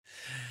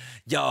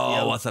Yo,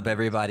 Yo, what's up,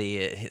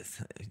 everybody?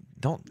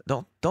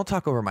 Don't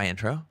talk over my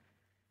intro.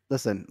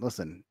 listen.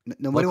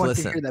 Nobody Look,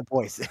 wants to hear listen, that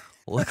voice.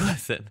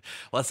 listen.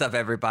 What's up,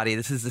 everybody?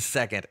 This is the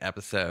second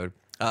episode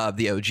of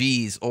the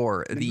OGs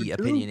or Number the two.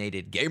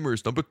 Opinionated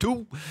Gamers number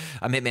 2.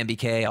 I'm Hitman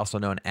BK, also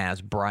known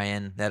as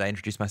Brian. That I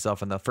introduced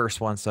myself in the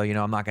first one, so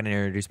I'm not going to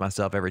introduce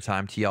myself every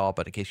time to y'all.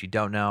 But in case you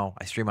don't know,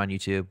 I stream on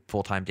YouTube,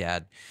 full-time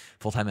dad,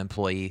 full-time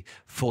employee,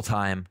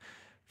 full-time,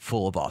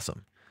 full of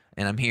awesome.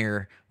 And I'm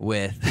here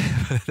with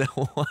the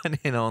one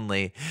and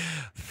only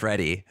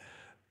Freddie.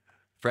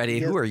 Freddie,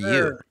 Yes, who are you?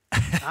 sir.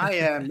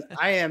 I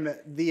am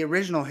the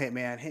original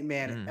Hitman,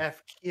 Hitman Mm,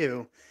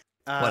 FQ.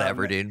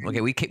 whatever, dude. Okay,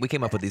 And we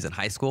came up with these in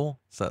high school,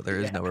 so there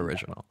is yeah, no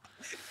original.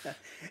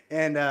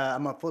 and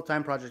I'm a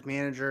full-time project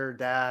manager,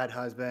 dad,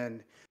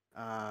 husband,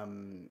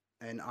 an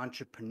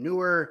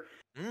entrepreneur,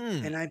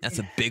 and I've That's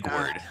been a big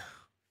word.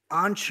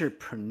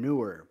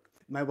 entrepreneur.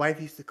 My wife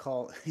used to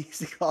call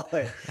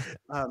it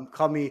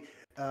call me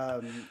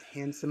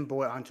handsome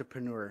boy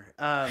entrepreneur.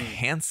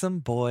 Handsome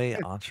boy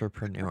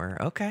entrepreneur.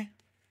 Okay.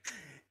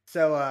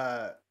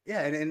 So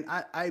yeah, and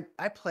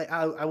I play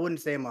I wouldn't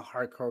say I'm a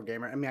hardcore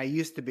gamer. I mean I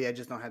used to be, I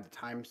just don't have the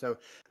time. So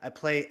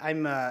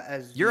I'm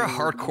as You're a you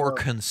hardcore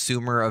know,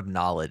 consumer of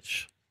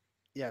knowledge.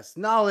 yes,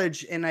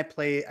 knowledge, and I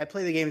play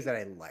the games that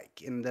I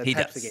like and the He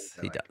types of games does.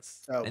 I He like.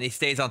 does. So And he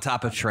stays on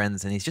top of um,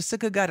 trends, and he's just a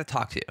good guy to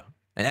talk to.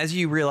 And as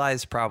you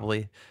realize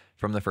probably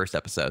from the first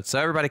episode. So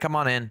everybody come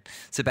on in,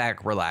 sit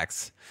back,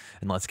 relax,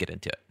 and let's get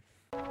into it.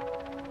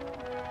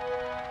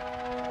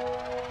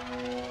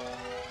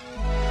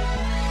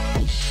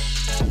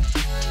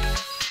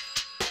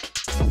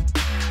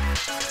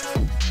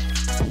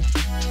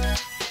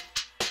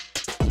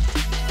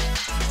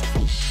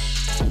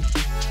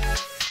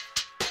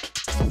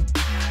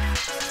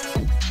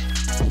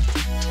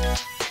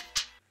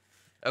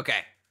 Okay.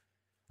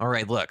 All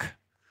right, look.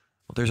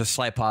 Well, there's a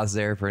slight pause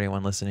there for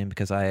anyone listening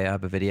because I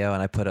have a video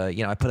and I put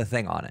a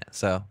thing on it.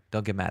 So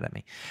don't get mad at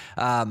me.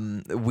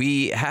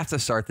 We have to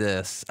start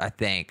this. I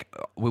think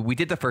we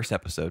did the first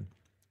episode.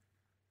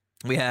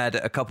 We had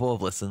a couple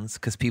of listens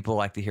because people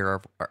like to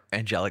hear our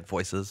angelic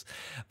voices.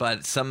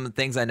 But some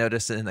things I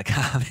noticed in the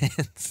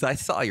comments, I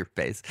saw your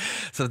face.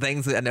 Some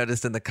things that I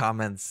noticed in the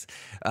comments,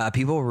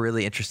 people were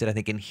really interested, I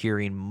think, in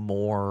hearing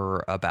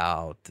more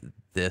about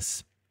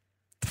this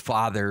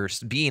fathers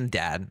being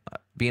dad,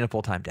 being a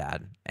full-time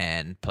dad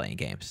and playing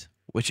games,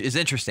 which is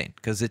interesting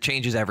because it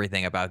changes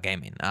everything about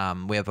gaming.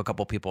 We have a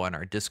couple people in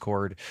our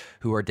Discord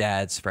who are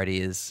dads.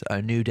 Freddie is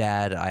a new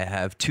dad. I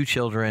have 2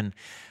 children.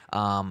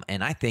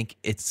 And I think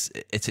it's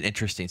an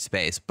interesting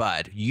space,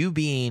 but you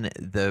being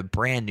the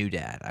brand new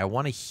dad, I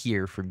want to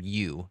hear from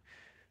you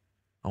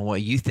on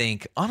what you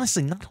think,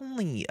 honestly, not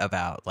only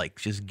about like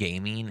just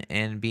gaming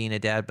and being a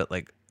dad, but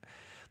like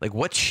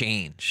what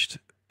changed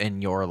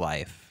in your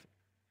life,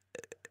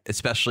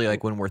 especially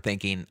like when we're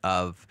thinking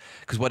of,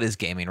 because what is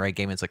gaming, right?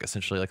 Gaming is like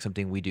essentially like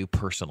something we do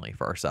personally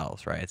for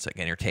ourselves, right? It's like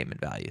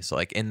entertainment value. So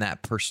like in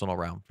that personal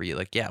realm for you,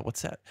 like, yeah,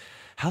 what's that?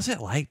 How's it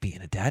like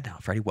being a dad now,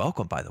 Freddie?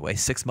 Welcome, by the way,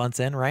 6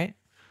 months in, right?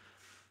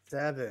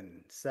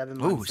 7 Ooh,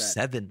 months in.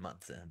 7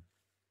 months in.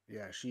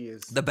 Yeah, she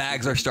is. The She's bags are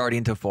getting there.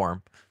 starting to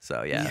form.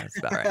 So yeah, Yeah, that's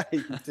about right.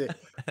 you did.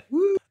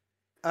 Woo.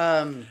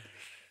 Um,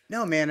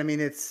 no, man. I mean,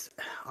 it's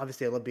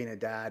obviously I love being a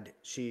dad.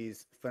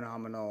 She's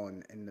phenomenal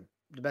and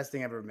the best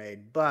thing ever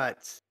made.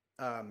 But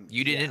You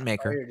yeah, didn't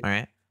make her, prior all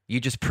right?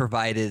 You just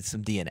provided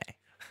some DNA.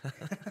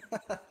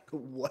 to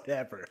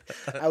whatever.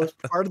 I was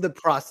part of the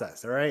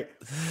process. All right.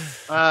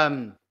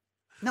 Um,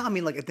 no, I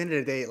mean, like at the end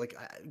of the day, like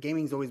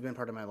gaming's always been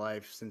part of my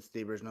life since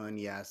the original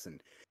NES,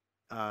 and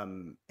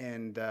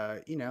I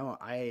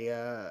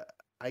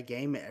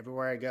game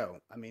everywhere I go.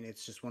 I mean,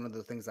 it's just one of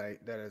the things that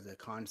is a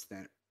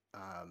constant.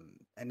 And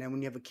then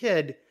when you have a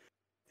kid,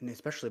 and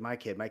especially my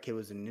kid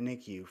was in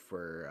NICU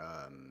for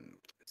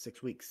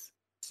 6 weeks.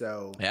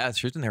 So Yeah,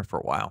 she was in there for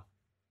a while.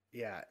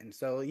 yeah, and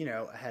so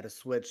I had a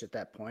Switch at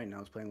that point, and I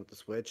was playing with the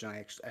Switch, and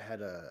I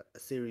had a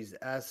Series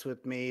S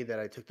with me that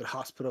I took to the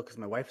hospital because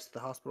my wife's at the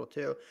hospital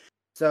too.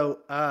 So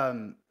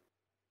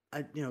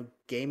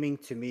gaming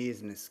to me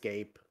is an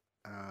escape,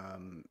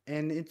 and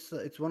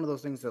it's one of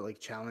those things that like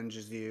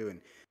challenges you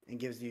and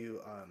gives you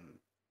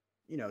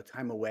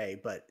time away.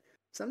 But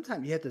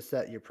sometimes you have to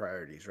set your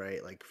priorities,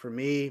 right? Like for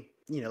me,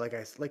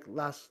 like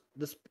last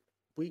this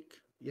week,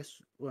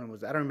 yes, when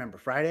was it? I don't remember,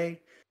 Friday,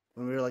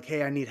 when we were like,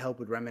 hey, I need help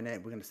with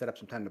Remnant. We're gonna set up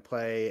some time to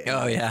play, and Oh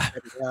I yeah. set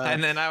it And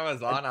up. then I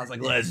was on. I was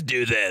like, "Let's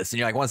do this." And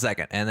you're like, "1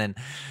 second," and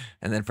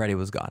then Freddie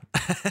was gone.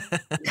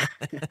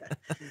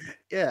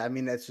 Yeah, I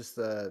mean that's just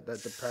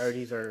the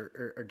priorities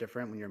are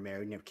different when you're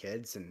married and you have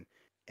kids, and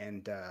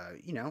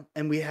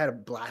we had a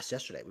blast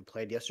yesterday. We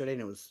played yesterday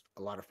and it was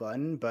a lot of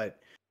fun, but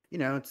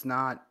it's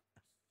not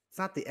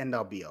the end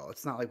all be all.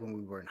 It's not like when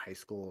we were in high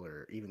school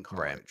or even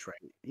Right. college,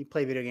 right? You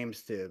play video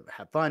games to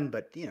have fun,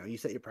 but you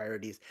set your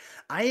priorities.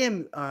 I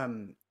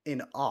am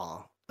in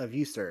awe of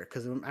you, sir,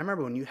 because I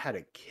remember when you had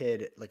a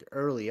kid like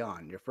early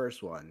on, your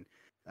first one,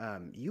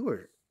 you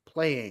were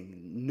playing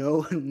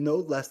no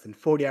less than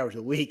 40 hours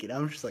a week, and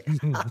I'm just like,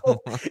 how,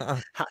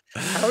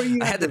 how are you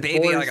I have had the baby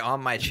like divorced?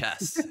 on my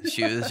chest.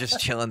 She was just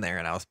chilling there,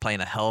 and I was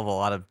playing a hell of a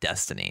lot of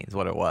Destiny. Is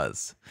what it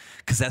was,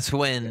 because that's Yeah,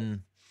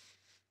 when.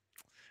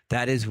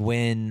 That is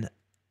when.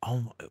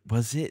 Oh,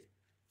 was it?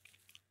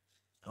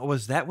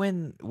 Was that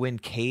when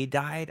Kay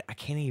died? I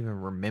can't even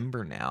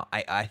remember now.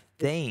 I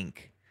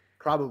think.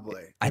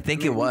 probably. I I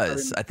think it mean, we probably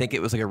was. I think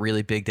it was like a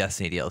really big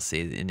Destiny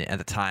DLC. And at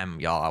the time,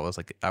 y'all,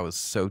 I was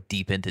so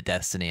deep into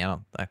Destiny.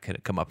 I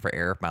couldn't come up for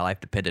air if my life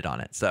depended on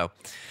it. So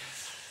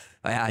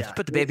I yeah, just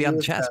put the baby he on the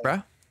was chest,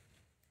 bro.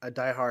 a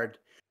diehard.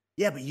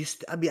 Yeah, but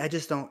I mean, I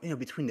just don't,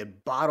 between the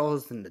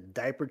bottles and the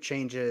diaper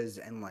changes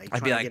and like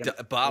I'd be trying to get like,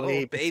 him to bottle,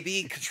 sleep.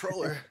 baby,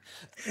 controller.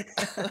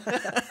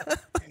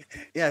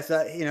 Yeah, so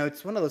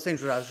it's one of those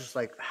things where I was just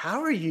like,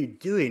 how are you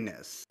doing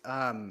this?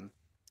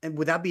 And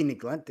without being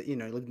neglected,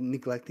 like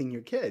neglecting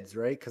your kids,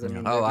 right? Because I Yeah.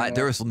 mean, Oh, they're gonna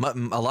there was a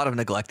lot of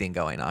neglecting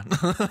going on.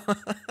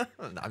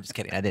 No, I'm just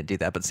kidding. I didn't do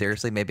that, but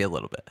seriously, maybe a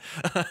little bit.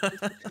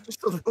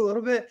 just a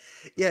little bit.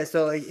 Yeah,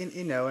 so like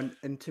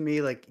and to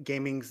me, like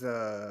gaming's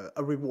a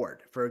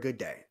reward for a good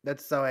day.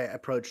 That's how I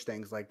approach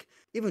things. Like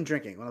even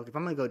drinking. Well, if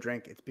I'm gonna go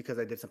drink, it's because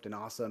I did something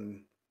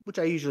awesome, which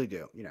I usually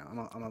do. I'm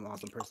an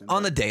awesome person,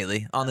 On but the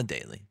daily, on the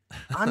daily.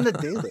 on the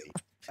daily.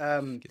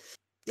 Um,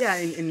 yeah,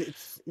 and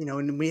it's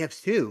and we have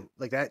two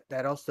like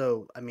that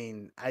also. I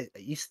mean, I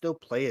you still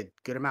play a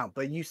good amount,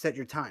 but you set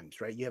your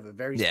times, right? You have a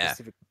very Yeah.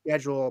 specific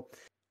schedule.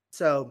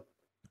 So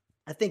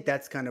I think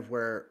that's kind of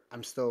where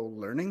I'm still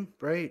learning,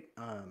 right?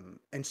 And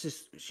it's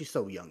just she's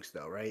so young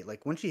still, right?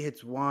 Like when she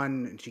hits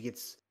one and she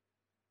gets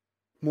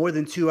more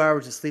than 2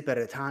 hours of sleep at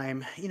a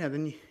time,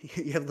 then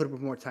you have a little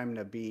bit more time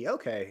to be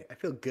okay. I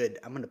feel good.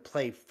 I'm gonna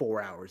play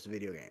 4 hours of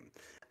video game.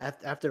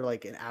 After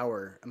like an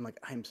hour, I'm like,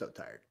 I'm so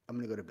tired. I'm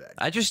gonna go to bed.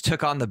 I just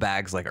took on the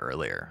bags like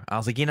earlier. I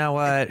was like, you know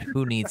what?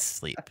 Who needs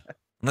sleep?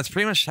 And that's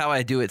pretty much how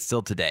I do it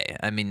still today.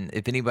 I mean,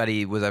 if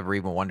anybody was ever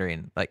even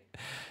wondering, like,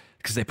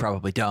 because they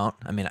probably don't.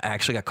 I mean, I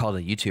actually got called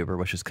a YouTuber,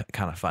 which is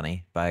kind of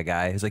funny by a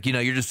guy. He's like,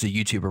 you're just a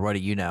YouTuber. What do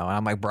you know? And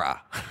I'm like, bruh,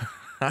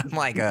 I'm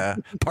like a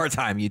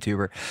part-time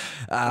YouTuber.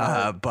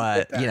 Oh, get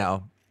But,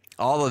 that.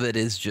 all of it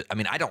is just, I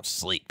mean, I don't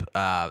sleep.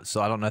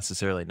 So I don't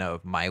necessarily know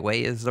if my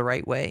way is the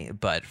right way.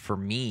 But for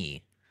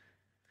me,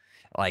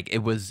 like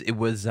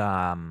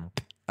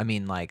I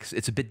mean, like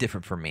it's a bit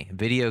different for me.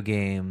 Video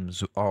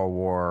games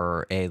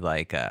were a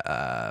like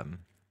a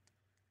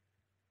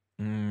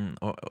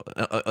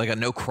like a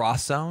no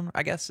cross zone,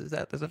 I guess. Is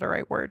that the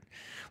right word?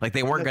 Like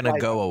they weren't No gonna fly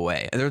go zone.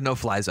 away. There was no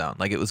fly zone.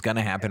 Like it was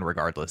gonna happen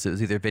regardless. It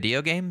was either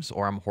video games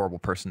or I'm a horrible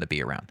person to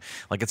be around.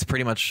 Like it's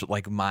pretty much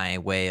like my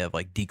way of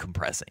like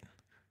decompressing.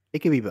 It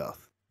can be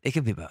both. It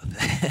can be both.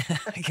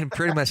 I can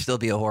pretty much still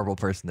be a horrible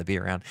person to be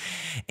around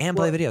and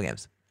play Well, video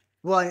games.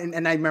 well,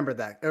 and I remember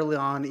that early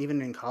on,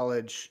 even in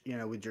college,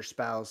 with your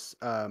spouse,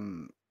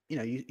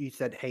 you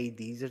said, "Hey,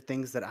 these are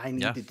things that I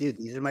need Yeah. to do.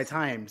 These are my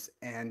times,"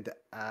 and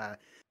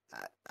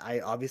I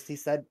obviously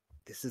said,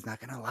 "This is not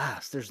going to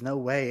last. There's no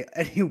way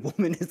any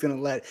woman is going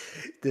to let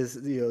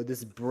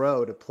this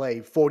bro to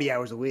play 40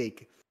 hours a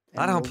week."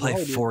 I And don't well, play how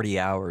old are you? 40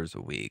 hours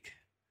a week.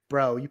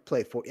 Bro, you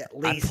play 40 at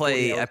least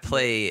 40 I hours a week.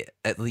 play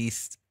at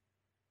least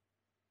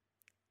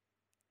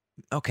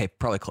okay,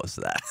 probably close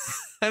to that.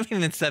 I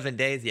mean in 7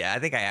 days, yeah. I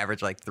think I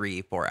average like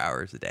 3, 4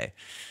 hours a day.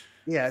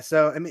 Yeah,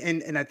 so I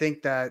mean, and I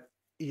think that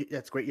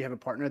that's great. You have a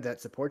partner that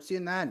supports you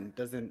in that and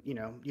doesn't, you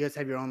guys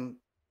have your own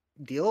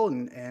deal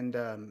and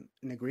an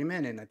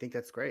agreement, and I think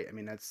that's great. I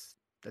mean, that's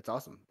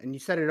awesome. And you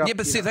set it Yeah, up,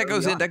 but see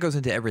early on. that goes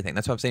into everything.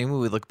 That's what I'm saying. When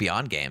we look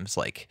beyond games,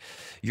 like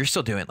you're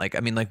still doing like I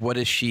mean, like what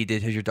is she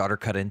did has your daughter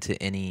cut into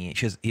any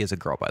he has a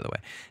girl, by the way.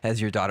 Has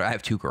your daughter I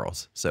have two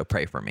girls, so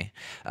pray for me.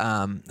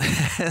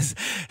 Has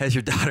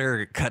your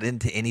daughter cut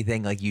into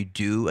anything like you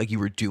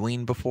were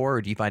doing before,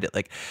 or do you find it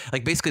like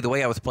basically the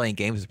way I was playing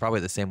games is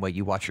probably the same way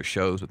you watch your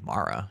shows with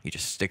Mara. You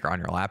just stick her on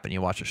your lap and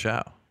you watch a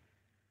show.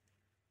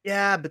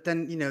 Yeah, but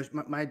then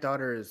my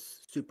daughter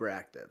is super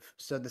active.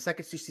 So the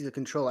second she sees the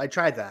control, I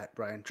tried that,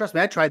 Brian. Trust me,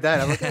 I tried that.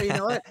 I'm like, hey, you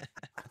know what?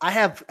 I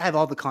have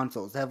all the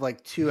consoles. I have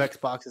like two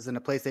Xboxes and a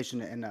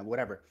PlayStation and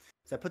whatever.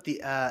 So I put the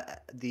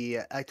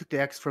I took the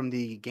X from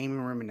the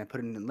gaming room and I put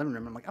it in the living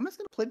room. I'm like, I'm just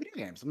gonna play video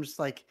games. I'm just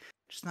like,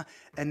 just not.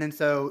 And then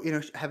so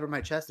I have her on my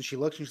chest and she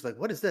looks and she's like,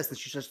 what is this? And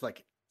she's just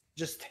like,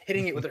 just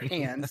hitting it with her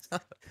hands.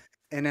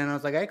 And then I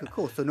was like, okay,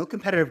 cool. So no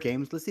competitive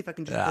games. Let's see if I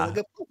can just play Yeah. like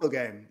a football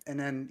game. And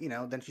then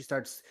then she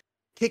starts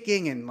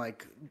kicking and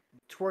like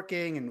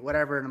twerking and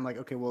whatever. And I'm like,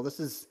 okay, well, this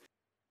is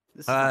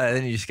not Then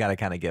fun. you just gotta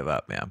kind of give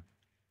up, man.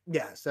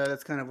 Yeah, so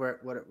that's kind of where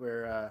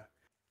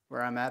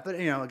I'm at. But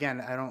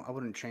again, I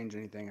wouldn't change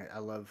anything. I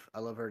love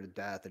her to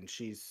death, and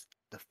she's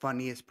the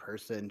funniest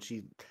person.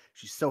 She's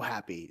so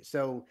happy.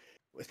 So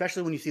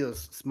especially when you see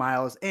those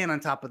smiles, and on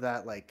top of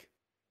that, like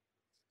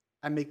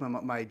I make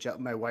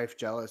my wife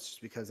jealous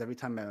just because every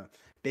time a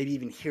baby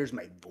even hears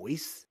my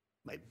voice,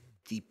 my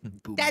deep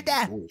booming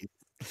Dada. voice,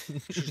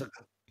 she's like,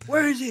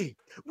 "Where is he?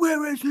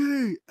 Where is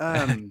he?"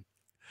 And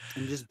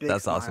just big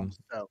That's awesome. smiles.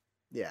 So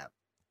yeah.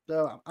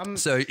 So I'm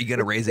So you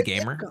gonna it's raise a it's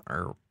gamer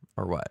difficult.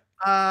 or what?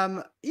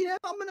 I'm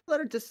gonna let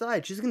her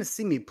decide. She's gonna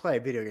see me play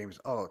video games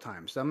all the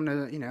time, so I'm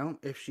gonna,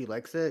 if she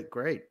likes it,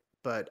 great.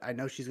 But I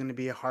know she's gonna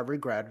be a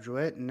Harvard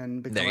graduate and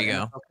then There become an you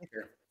go. NFL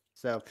kicker.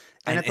 So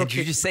And NFL did you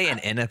kicker, just say an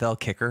NFL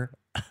kicker?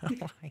 Oh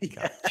my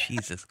yeah, God,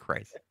 Jesus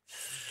Christ.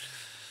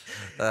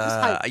 just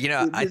hype. I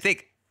Just,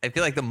 think I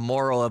feel like the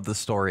moral of the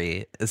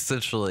story,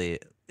 essentially,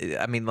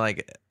 I mean,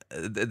 like,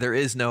 there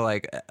is no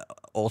like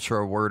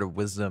ultra word of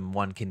wisdom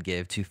one can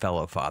give to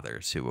fellow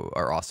fathers who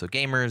are also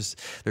gamers.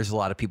 There's a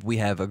lot of people. We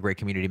have a great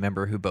community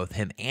member who both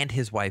him and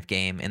his wife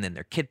game, and then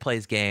their kid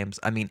plays games.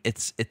 I mean,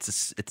 it's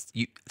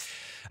you.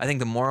 I think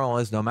the moral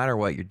is no matter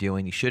what you're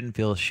doing, you shouldn't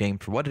feel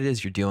ashamed for what it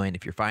is you're doing.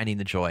 If you're finding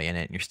the joy in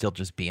it, and you're still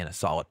just being a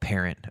solid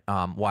parent,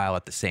 while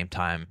at the same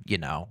time,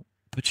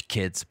 put your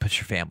kids, put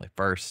your family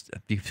first.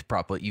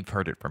 You've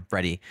heard it from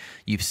Freddie.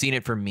 You've seen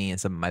it from me in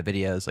some of my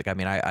videos. Like, I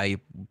mean, I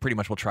pretty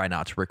much will try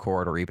not to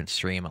record or even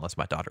stream unless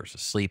my daughter's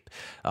asleep,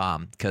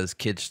 because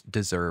kids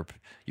deserve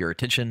your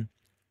attention,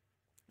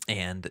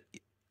 and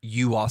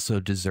you also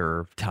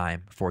deserve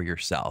time for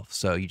yourself.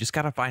 So you just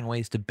got to find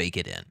ways to bake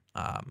it in.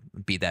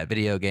 Be that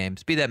video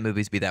games, be that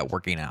movies, be that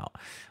working out,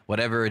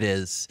 whatever it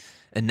is.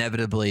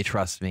 Inevitably,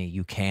 trust me,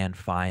 you can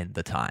find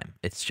the time.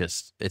 It's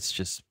just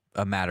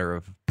a matter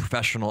of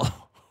professional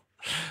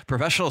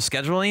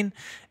scheduling,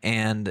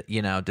 and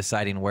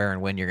deciding where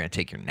and when you're going to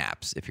take your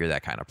naps if you're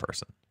that kind of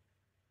person.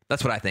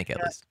 That's what I think,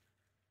 at least.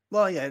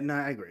 well, yeah, no,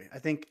 I agree. I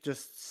think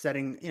just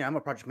setting, I'm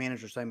a project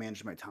manager, so I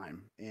manage my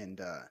time, and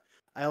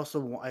I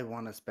also I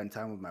want to spend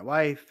time with my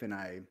wife, and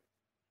I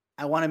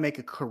want to make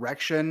a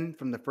correction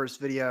from the first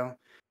video.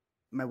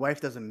 My wife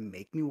doesn't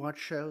make me watch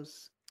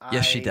shows.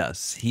 Yes, she I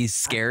does. He's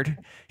scared.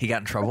 He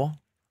got in trouble.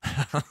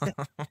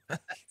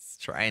 He's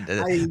trying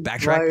to I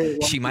backtrack. enjoy She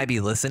watching. might be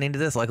listening to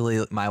this.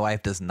 Luckily, my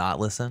wife does not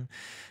listen.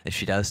 If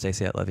she does,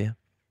 Stacey, I love you.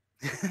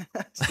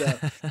 So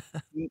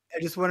I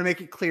just want to make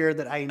it clear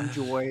that I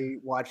enjoy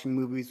watching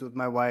movies with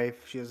my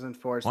wife. She doesn't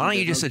force Why me. don't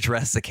you There's just no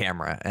address the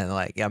camera and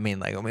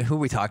who are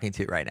we talking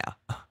to right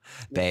now?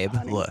 Babe,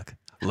 honey. look,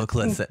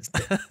 listen.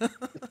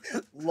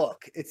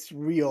 Look, it's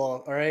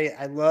real. All right.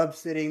 I love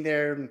sitting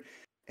there and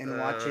Oh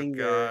watching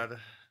God.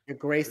 your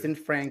Grace and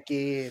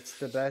Frankie. It's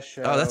the best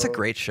Oh, that's a show.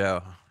 great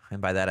show.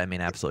 And by that I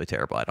mean absolutely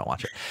terrible. I don't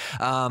watch it.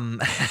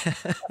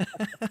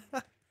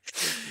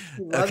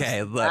 He loves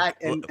Okay, look. that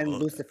and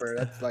Lucifer.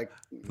 That's like,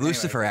 anyway.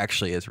 Lucifer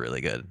actually is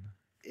really good.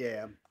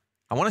 Yeah.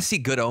 I want to see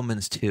Good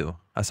Omens too.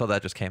 I saw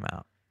that just came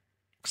out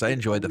because I Good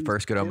enjoyed the Omens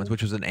first Good Omens, 2?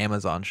 which was an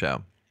Amazon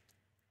show.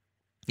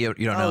 You don't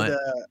know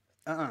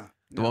Oh, it?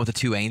 The one no. with the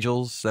two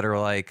angels that are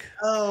like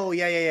Oh,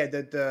 yeah.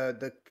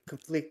 The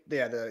conflict.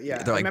 Yeah. they're I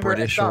like remember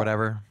British or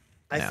whatever.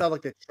 I Yeah. saw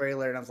like the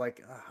trailer and I was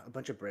like, a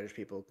bunch of British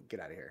people, get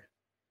out of here.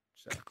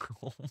 So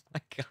Oh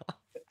my God.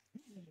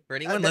 For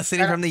anyone that-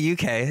 listening shout from the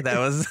UK, that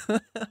was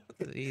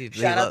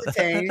Shout out to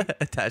Tane.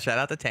 Shout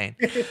out to Tane.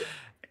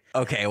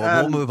 Okay,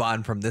 well, we'll move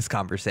on from this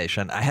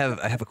conversation. I have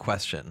a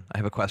question. I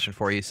have a question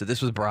for you. So this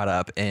was brought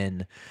up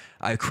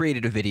I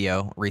created a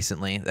video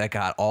recently that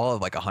got all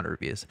of like 100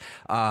 views.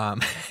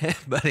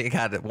 But it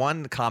got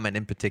one comment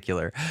in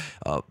particular.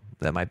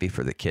 That might be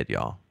for the kid,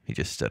 y'all. He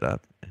just stood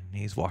up and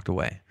he's walked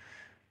away.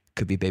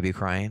 Could be baby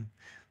crying.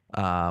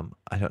 I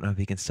don't know if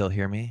he can still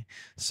hear me.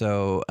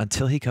 So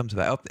until he comes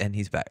back, and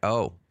he's back.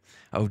 Oh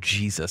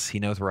Jesus, he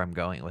knows where I'm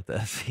going with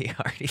this. He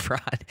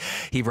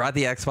brought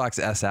the Xbox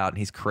S out and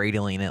he's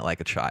cradling it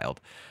like a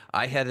child.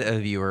 I had a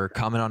viewer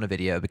comment on a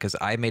video because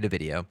I made a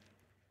video.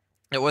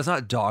 It was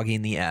not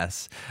dogging the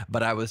S,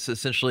 but I was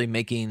essentially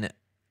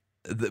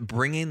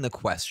bringing the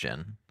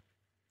question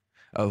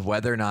of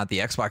whether or not the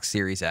Xbox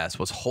Series S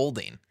was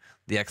holding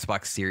the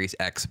Xbox Series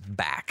X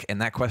back.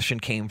 And that question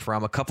came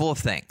from a couple of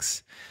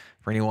things.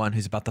 For anyone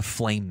who's about to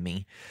flame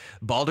me,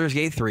 Baldur's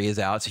Gate 3 is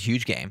out. It's a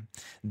huge game.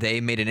 They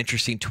made an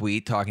interesting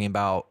tweet talking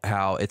about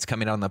how it's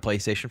coming out on the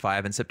PlayStation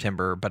 5 in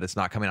September, but it's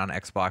not coming on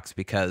Xbox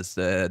because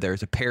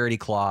there's a parity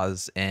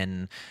clause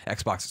in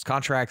Xbox's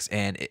contracts,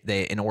 and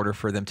in order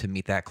for them to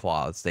meet that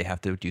clause, they have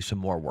to do some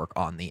more work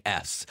on the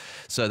S.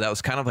 So that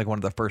was kind of like one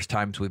of the first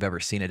times we've ever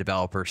seen a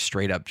developer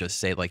straight up just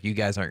say, like, you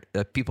guys aren't,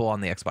 people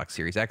on the Xbox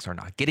Series X are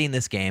not getting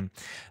this game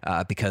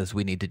because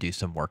we need to do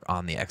some work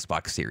on the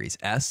Xbox Series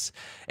S.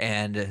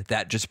 And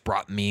that just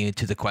brought me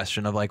to the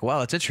question of like,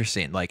 well, it's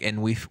interesting. Like,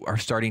 and we are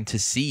starting to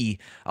see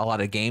a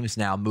lot of games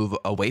now move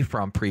away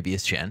from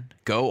previous gen,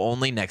 go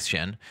only next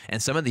gen.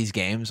 And some of these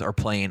games are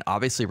playing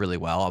obviously really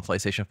well on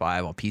PlayStation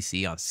 5, on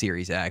PC, on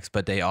Series X,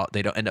 but they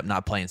don't end up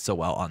not playing so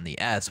well on the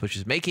S, which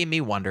is making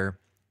me wonder,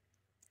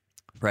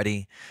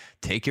 Freddie,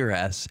 take your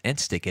S and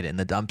stick it in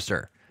the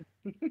dumpster.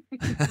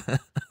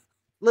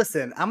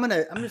 Listen, I'm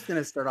just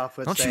gonna start off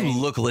with Don't saying,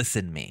 you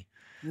listen me.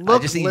 look,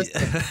 I just need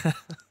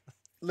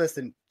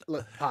listen,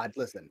 Pod,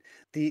 listen.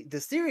 The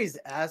Series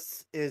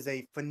S is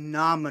a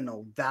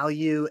phenomenal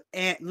value,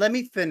 and let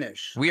me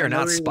finish. We I are know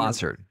not you're gonna-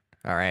 sponsored.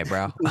 All right,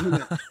 bro.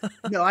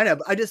 No, I know.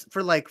 But I just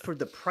for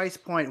the price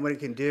point and what it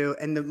can do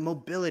and the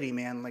mobility,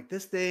 man. Like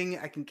this thing,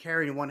 I can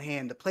carry in one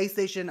hand. The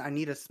PlayStation, I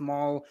need a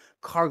small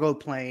cargo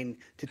plane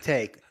to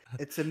take.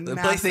 It's a The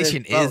massive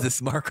PlayStation is boat, the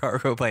smart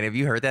cargo plane. Have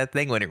you heard that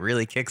thing when it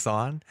really kicks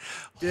on?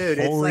 dude.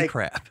 It's Holy like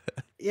crap.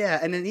 yeah,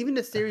 and then even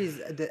the series,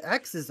 the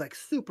X is like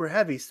super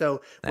heavy.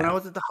 So when I Yeah.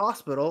 was at the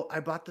hospital, I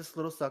brought this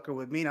little sucker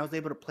with me, and I was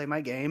able to play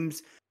my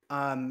games.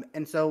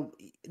 And so,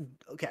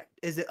 okay,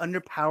 is it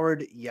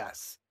underpowered?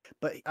 Yes,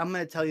 but I'm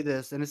gonna tell you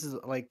this, and this is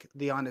like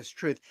the honest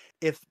truth.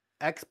 If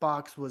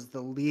Xbox was the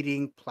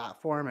leading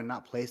platform and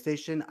not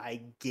PlayStation,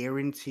 I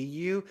guarantee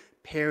you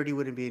parity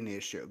wouldn't be an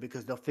issue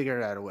because they'll figure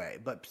it out a way.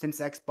 But since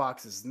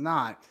Xbox is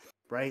not,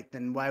 right,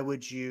 then why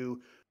would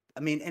you?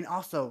 I mean, and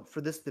also for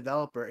this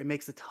developer, it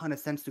makes a ton of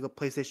sense to go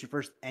PlayStation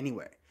first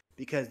anyway,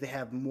 because they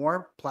have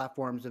more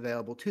platforms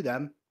available to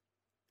them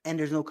and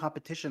there's no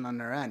competition on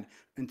their end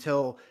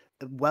until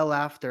well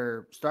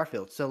after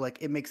Starfield. So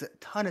like it makes a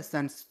ton of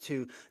sense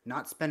to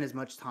not spend as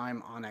much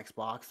time on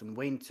Xbox and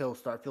wait until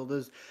Starfield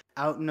is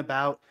out and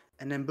about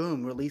and then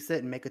boom, release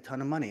it and make a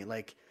ton of money.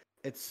 Like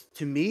it's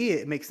to me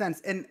it makes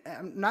sense. And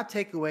not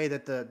take away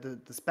that the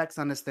specs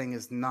on this thing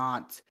is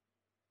not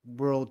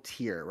world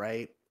tier,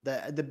 right?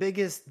 The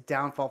biggest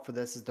downfall for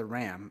this is the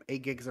RAM.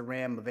 8 gigs of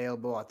RAM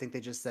available. I think they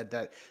just said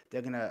that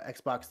they're gonna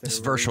Xbox that It's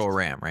are released virtual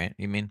RAM, right?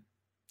 You mean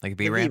like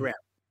the VRAM? VRAM.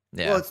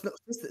 Well, Yeah. it's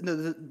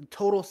the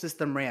total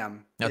system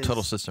RAM No,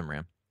 total is system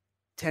RAM.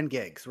 10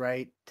 gigs,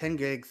 right? 10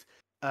 gigs,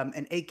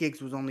 and 8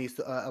 gigs was only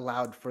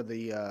allowed for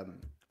Yeah,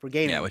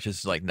 gaming. which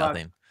is like Xbox,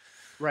 nothing.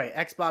 right?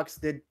 Xbox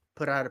did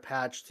put out a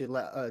patch to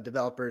let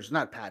developers,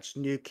 not patch,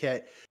 new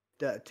kit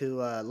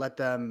to let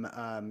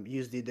them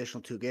use the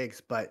additional 2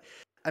 gigs. But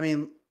I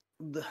mean,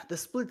 the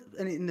split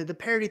and the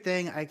parity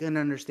thing I can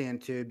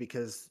understand too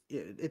because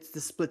it's the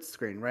split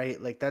screen,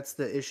 right? Like that's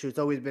the issue. It's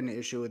always been an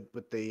issue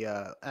with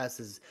the S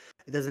is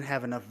it doesn't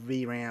have enough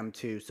VRAM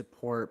to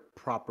support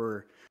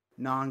proper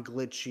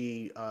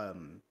non-glitchy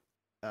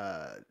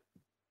uh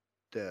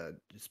the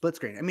split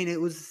screen. I mean, it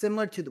was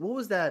similar to what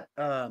was that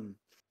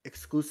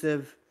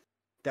exclusive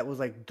that was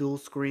like dual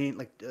screen,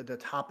 like the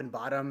top and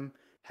bottom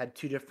had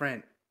two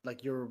different,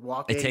 like you're It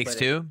walking, Takes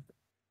but it, Two.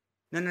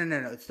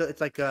 no.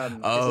 It's like is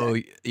Oh,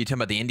 it you talking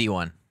about the indie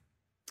one?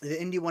 the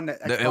indie one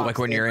that Like Xbox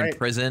when did, you're in right?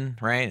 prison,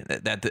 right?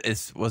 That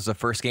is was the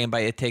first game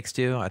by It Takes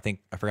Two. I think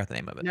I forgot the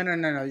name of it. No.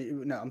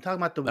 I'm talking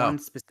about the Oh, one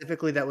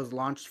specifically that was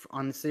launched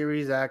on the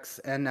Series X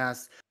and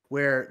S,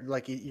 where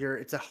like you're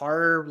it's a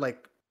horror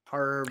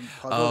puzzle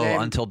oh,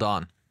 game. Until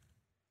Dawn.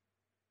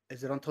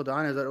 Is it Until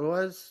Dawn? Is that what it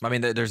was? I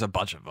mean, there's a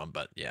bunch of them,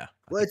 but yeah, I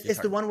Well, think you're it's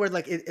the talking. one where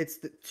like it's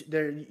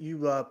there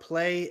you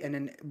play and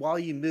then while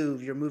you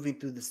move, you're moving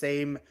through the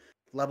same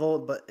level,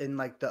 but in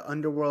like the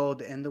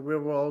underworld and the real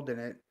world. And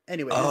it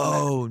anyway, it doesn't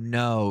matter. Oh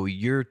no,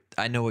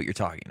 I know what you're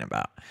talking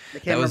about. I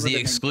can't That was remember the the name of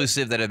it.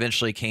 exclusive that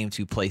eventually came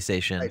to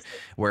PlayStation, PlayStation.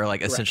 where like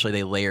Correct. essentially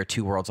they layer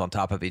two worlds on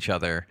top of each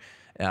other.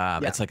 Yeah.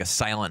 It's like a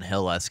Silent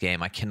Hill-esque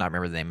game. I cannot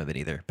remember the name of it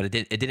either, but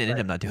it didn't end Right.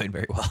 up not doing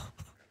very well.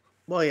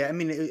 Well, yeah. I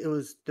mean, it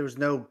was there's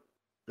no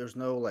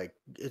like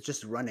it's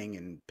just running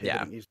and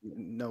Yeah, pivoting.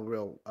 No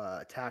real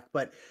attack,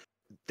 but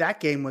that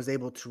game was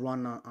able to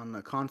run on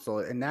the console,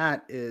 and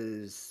that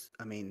is,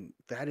 I mean,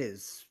 that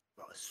is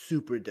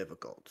super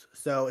difficult.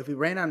 So if we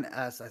ran on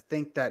S, I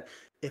think that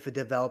if a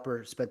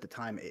developer spent the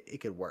time, it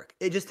could work.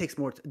 It just takes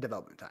more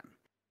development time.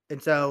 And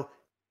so,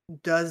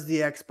 does the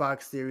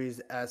Xbox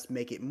Series S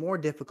make it more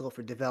difficult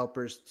for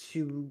developers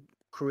to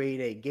create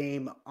a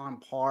game on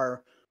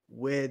par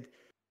with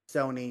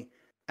Sony?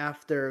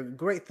 After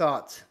great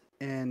thought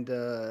and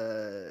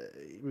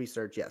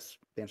research, yes.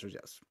 The answer is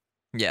yes.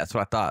 yeah, that's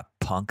what I thought.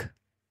 Punk.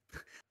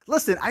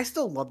 Listen, I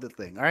still love the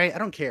thing. All right, I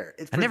don't care.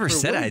 It's I never for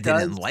said what I it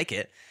didn't does. like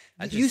it.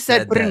 I You just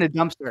said said put it in that. a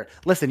dumpster.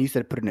 Listen, you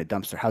said put it in a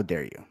dumpster. How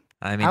dare you?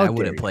 I mean, How I dare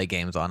wouldn't you? play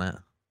games on it.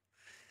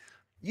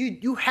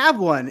 You have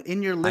one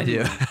in your I living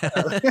do.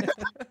 room,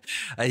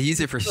 I use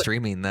it for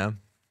streaming though.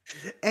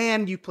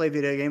 and you play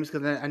video games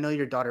because I know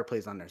your daughter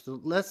plays on there. So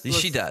She let's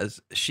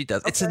does. She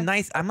does. It's a okay.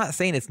 nice. I'm not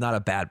saying it's not a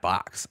bad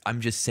box.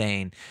 I'm just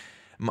saying.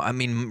 I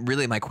mean,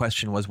 really, my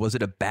question was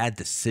it a bad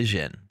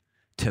decision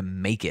to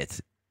make it?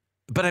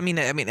 But I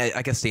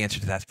guess the answer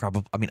to that's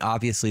probably. I mean,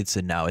 obviously, it's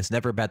a no. It's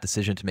never a bad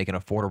decision to make an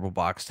affordable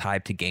box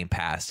tied to Game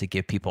Pass to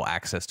give people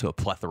access to a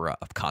plethora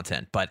of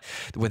content. But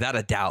without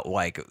a doubt,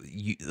 like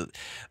you,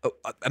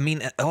 I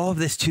mean, all of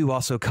this too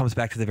also comes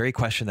back to the very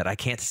question that I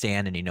can't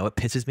stand, and it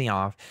pisses me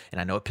off,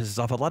 and I know it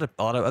pisses off a lot of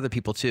other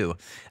people too.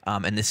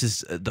 And this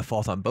is the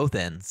fault on both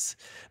ends.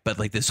 But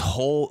like this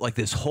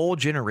whole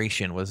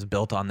generation was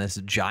built on this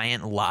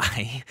giant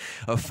lie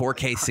of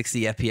 4K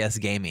 60 FPS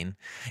gaming,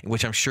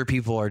 which I'm sure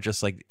people are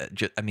just like.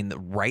 I mean,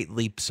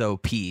 rightly so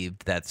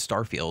peeved that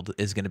Starfield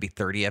is going to be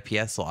 30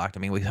 FPS locked. I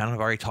mean, we kind of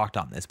already talked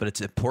on this, but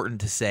it's important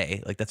to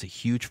say, like, that's a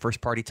huge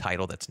first party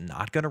title that's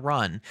not going to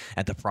run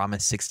at the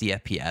promised 60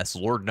 FPS.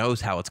 Lord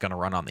knows how it's going to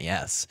run on the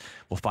S.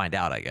 We'll find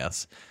out, I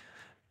guess. I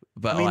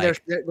But mean,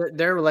 like,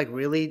 they're like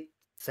really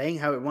saying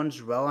how it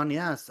runs well on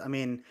yes. I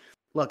mean,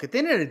 look, at the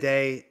end of the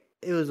day,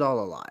 it was all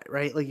a lie,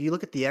 right? Like you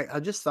look at I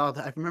just saw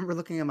that. I remember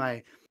looking at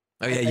my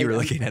oh yeah, you were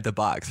looking at the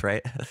box,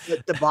 right?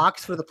 the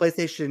box for the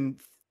PlayStation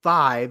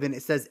 5 and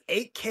it says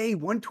 8K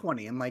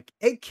 120. I'm like,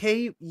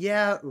 8K?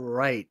 Yeah,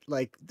 right.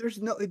 Like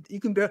there's no you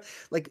can barely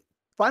like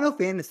Final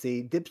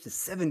Fantasy dips to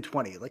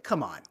 720. Like,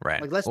 come on.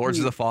 Right. Like, let's Lords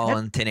of be the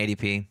Fallen,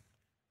 1080p.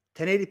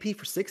 1080p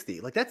for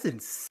 60. Like, that's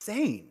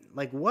insane.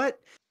 Like,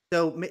 what?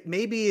 So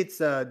maybe it's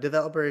a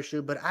developer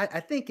issue, but I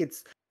think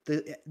it's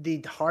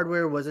the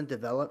hardware wasn't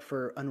developed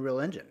for Unreal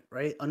Engine,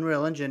 right?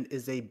 Unreal Engine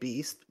is a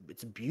beast.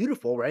 It's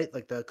beautiful, right?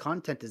 Like the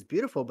content is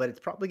beautiful, but it's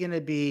probably going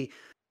to be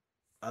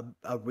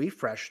a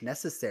refresh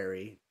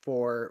necessary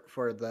for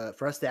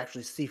us to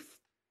actually see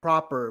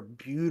proper,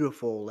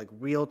 beautiful, like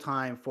real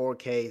time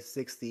 4K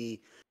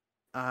 60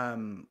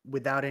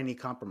 without any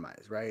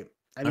compromise, right?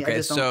 I mean, I Okay,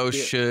 just don't so see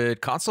it.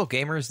 should console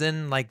gamers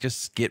then like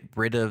just get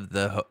rid of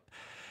the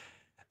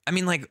I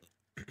mean like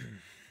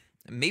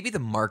maybe the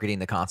marketing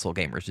to console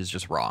gamers is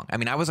just wrong. I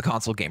mean, I was a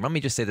console gamer. Let me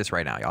just say this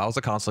right now. I was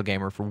a console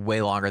gamer for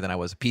way longer than I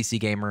was a PC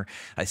gamer.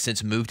 I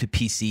since moved to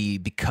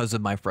PC because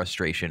of my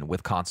frustration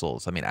with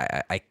consoles. I mean,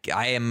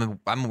 I'm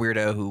a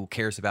weirdo who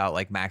cares about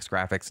like max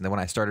graphics, and then when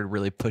I started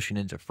really pushing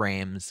into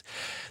frames,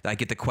 I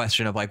get the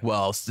question of like,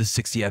 well, does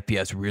 60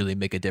 FPS really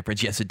make a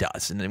difference? Yes, it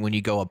does. And then when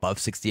you go above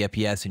 60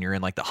 FPS and you're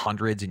in like the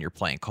hundreds and you're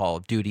playing Call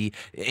of Duty,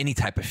 any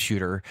type of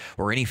shooter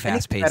or any Any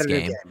fast-paced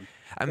competitive game, game.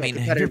 I Yeah, mean, if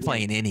you're competitive game.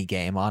 playing any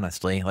game,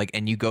 honestly, like,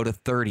 and you go to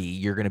 30,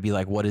 you're gonna be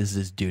like, "What is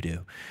this doo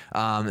doo?"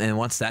 And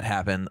once that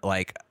happened,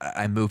 like,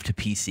 I moved to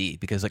PC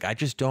because, like, I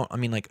just don't. I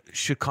mean, like,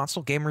 should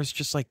console gamers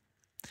just like,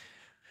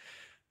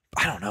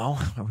 I don't know,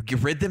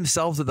 get rid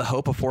themselves of the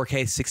hope of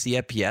 4K 60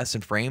 FPS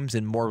and frames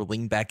and more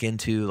lean back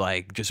into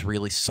like just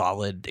really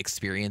solid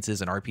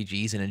experiences and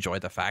RPGs and enjoy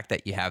the fact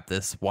that you have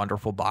this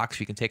wonderful box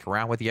you can take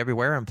around with you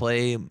everywhere and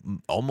play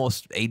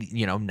almost 80,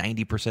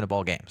 90% of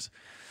all games.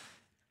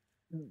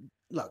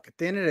 Look, at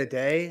the end of the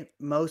day,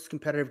 most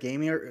competitive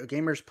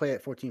gamers play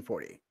at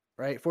 1440,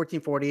 right?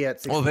 1440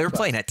 at Well, they 60 were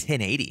playing plus. at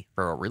 1080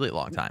 for a really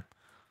long time.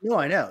 No,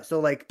 I know. So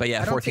like, But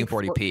yeah, I don't think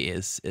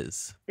 1440p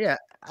is yeah,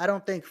 I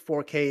don't think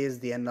 4K is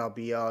the end all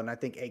be all, and I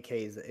think 8K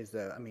is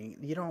the. I mean,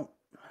 you don't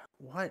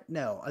what?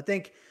 No, I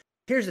think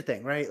here's the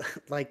thing, right?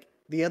 Like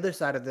the other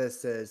side of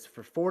this is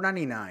for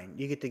 499,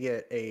 you get to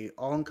get a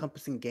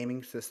all-encompassing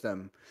gaming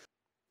system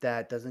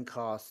that doesn't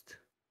cost.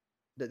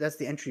 That's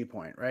the entry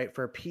point, right?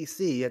 For a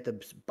PC, you have to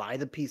buy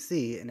the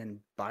PC and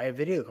then buy a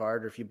video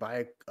card, or if you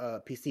buy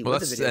a PC well,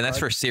 with a video that's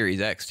card, for Series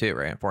X too,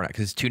 right? For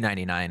because it's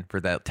 299 for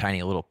that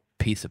tiny little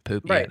piece of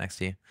poop you right? get next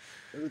to you.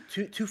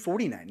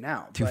 249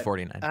 now, but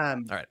 249.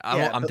 All right,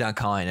 yeah, I'm but done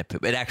calling it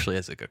poop. It actually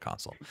is a good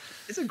console.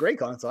 it's a great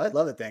console. I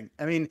love the thing.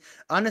 I mean,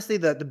 honestly,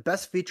 the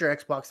best feature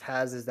Xbox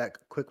has is that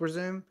quick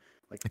resume,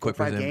 like A four or quick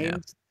five resume, yeah.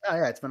 games. Oh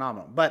yeah, it's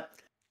phenomenal. But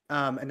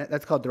and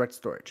that's called direct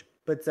storage.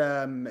 But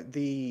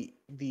the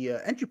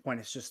entry point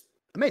is just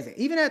amazing.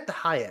 Even at the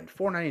high end,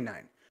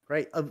 499,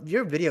 right? Of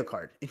your video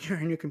card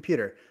in your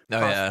computer Oh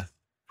yeah, costs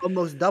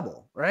almost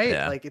double, right?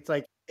 yeah. Like it's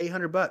like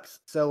 $800.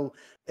 So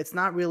it's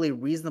not really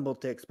reasonable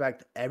to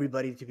expect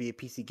everybody to be a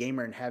PC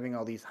gamer and having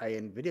all these high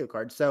end video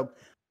cards. So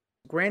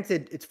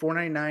granted, it's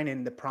 499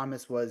 and the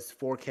promise was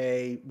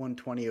 4K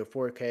 120 or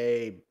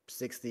 4K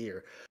 60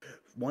 or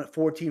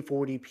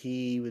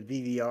 1440p with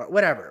VVR,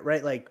 whatever,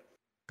 right? Like,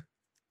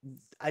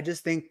 I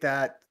just think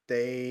that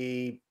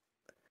I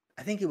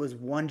think it was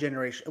 1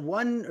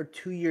 or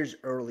 2 years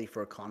early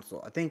for a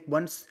console. I think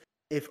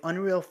if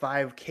Unreal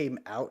 5 came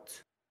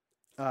out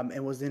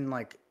and was in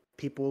like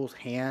people's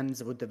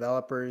hands with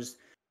developers,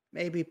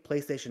 maybe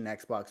PlayStation and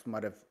Xbox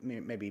might have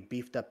maybe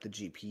beefed up the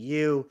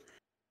GPU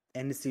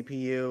and the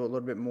CPU a little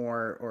bit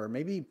more, or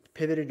maybe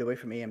pivoted away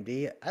from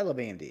AMD. I love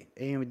AMD.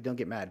 AMD, don't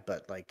get mad,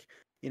 but like,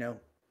 you know,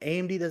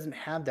 AMD doesn't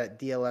have that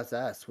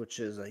DLSS, which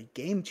is a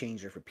game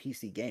changer for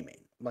PC gaming.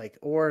 Like,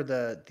 or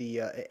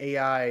the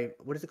AI,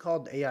 what is it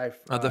called? AI,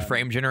 The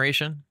frame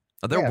generation.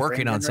 Oh, they're yeah, frame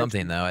working on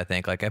something generation. though. I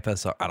think like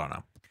FSR. I don't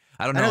know.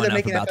 I don't I know know they're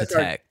enough making about the FSR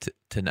tech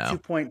to know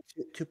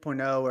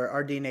 2.0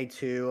 or RDNA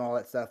 2, all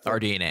that stuff.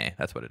 But RDNA.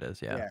 That's what it is.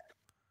 Yeah. yeah,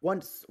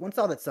 once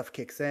all that stuff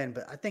kicks in,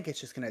 but I think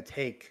it's just gonna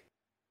take.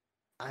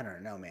 I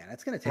don't know, man.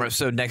 It's gonna take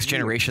So next years.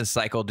 generation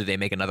cycle, do they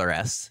make another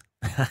S?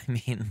 I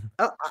mean,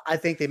 Oh, I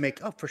think they make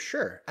for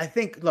sure. I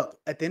think look,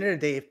 at the end of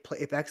the day,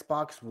 if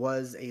Xbox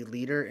was a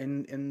leader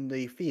in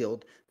the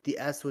field, the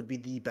S would be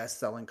the best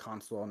selling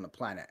console on the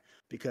planet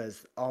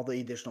because all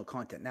the additional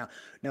content. Now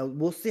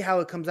we'll see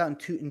how it comes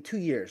out in 2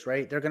 years,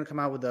 right? They're gonna come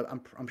out with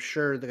I'm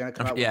sure they're gonna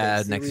come out with a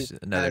yeah, Series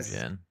next another S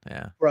gen.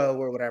 Yeah. Pro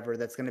or whatever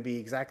that's gonna be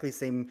exactly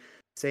same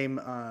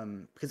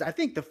because I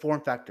think the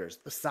form factors,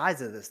 the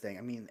size of this thing,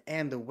 I mean,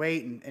 and the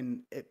weight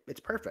and it's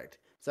perfect.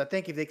 So I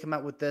think if they come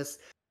out with this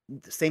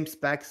the same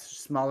specs,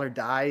 smaller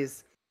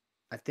dies.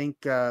 I think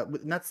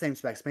not same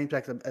specs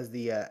as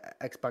the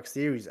Xbox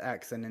Series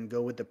X, and then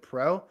go with the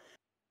Pro,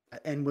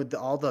 and with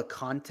all the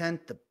content,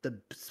 the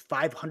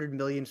 500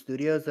 million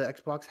studios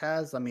that Xbox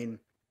has. I mean,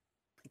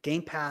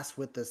 Game Pass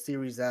with the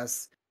Series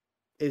S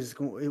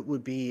it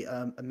would be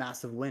a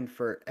massive win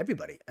for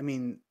everybody. I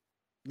mean,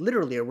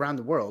 literally around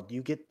the world,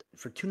 you get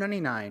for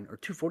 299 or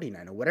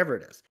 249 or whatever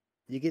it is,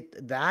 you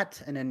get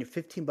that, and then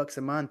 $15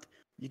 a month,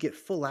 you get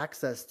full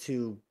access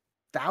to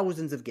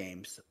thousands of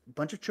games, a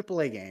bunch of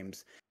AAA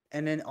games,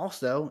 and then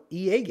also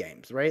EA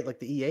games, right? Like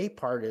the EA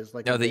part is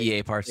like No, a the EA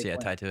big parts, big yeah,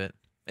 win. tied to it.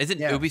 Is it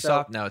Yeah, so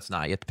Ubisoft? No, it's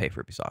not. You have to pay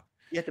for Ubisoft.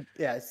 you have to,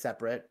 yeah, it's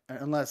separate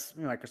unless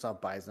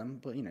Microsoft buys them,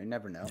 but you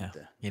never know. Yeah,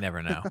 you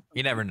never know.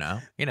 You never know.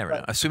 You never know.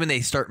 But Assuming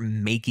they start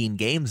making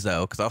games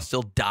though, because I'll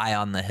still die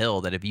on the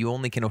hill that if you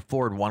only can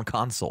afford one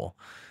console,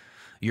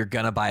 you're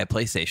gonna buy a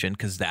PlayStation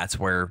because that's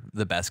where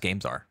the best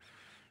games are.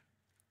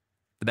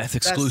 The best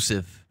best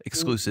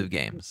exclusive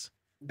games.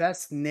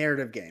 best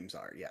narrative games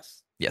are,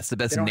 yes. Yes, the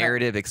They best don't have,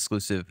 narrative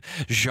exclusive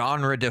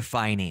genre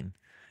defining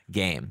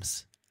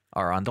games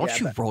are on. yeah, Don't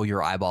you but roll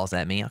your eyeballs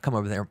at me. I'll come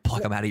over there and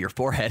pluck them out of your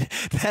forehead.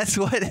 That's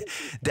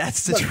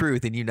the look,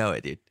 truth, and you know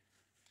it, dude.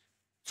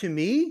 to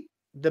me,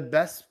 the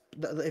best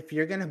if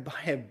you're gonna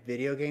buy a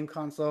video game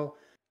console,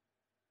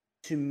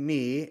 to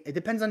me, it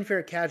depends on if you're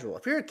a casual.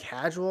 If you're a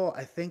casual,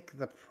 I think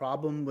the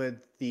problem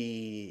with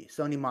the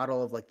Sony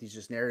model of like these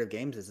just narrative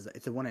games is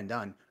it's a one and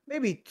done,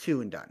 maybe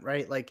two and done,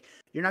 right? Like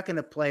you're not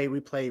gonna replay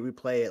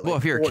it Well,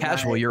 like if you're a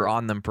casual, Fortnite you're or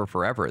on them for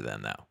forever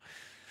then though.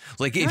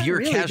 Like if not you're a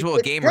really. casual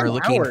It's gamer 10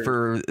 looking hours.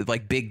 for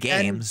like big And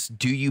games,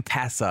 do you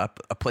pass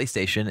up a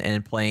PlayStation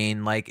and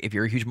playing like if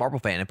you're a huge Marvel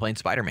fan and playing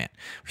Spider-Man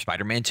or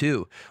Spider-Man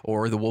 2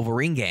 or the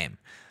Wolverine game?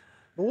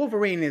 but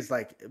Wolverine is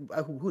like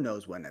who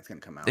knows when that's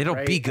gonna come out, It'll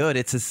be right? good.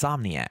 It's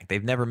Insomniac.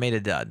 They've never made a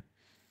dud.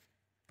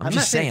 I'm I'm not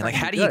just saying saying, it's not like,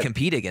 gonna how be do you good.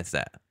 compete against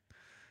that?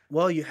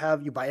 Well, you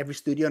buy every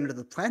studio under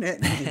the planet.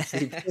 And you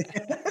see,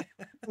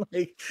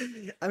 like,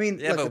 I mean,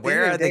 Yeah, look, but at the end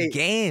where of are the the day,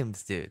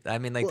 games, dude? I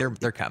mean, like well,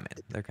 they're coming.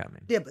 They're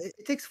coming. yeah, but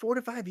it takes 4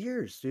 to 5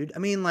 years, dude. I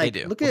mean, They like,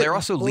 do. look Well, at they're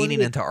also leaning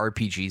fully into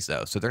RPGs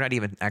though, so they're not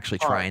even actually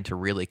hard. trying to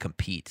really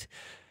compete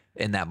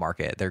in that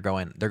market. They're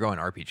going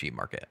RPG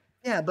market.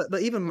 Yeah, but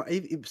even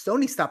if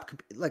Sony stopped,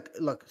 like,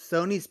 look,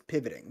 Sony's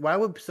pivoting. Why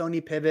would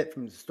Sony pivot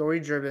from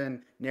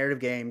story-driven narrative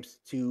games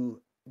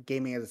to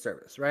gaming as a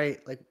service, right?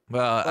 Like,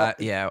 Well, well,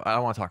 yeah, I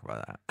don't want to talk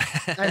about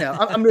I know.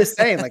 that. I'm just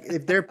saying, like,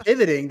 if they're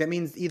pivoting, that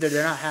means either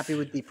they're not happy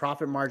with the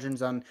profit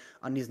margins on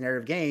these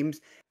narrative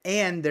games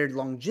and their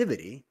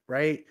longevity,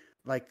 right?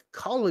 Like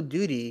Call of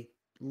Duty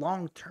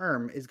long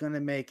term is gonna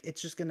make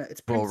it's Well,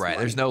 prints right.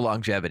 There's money, no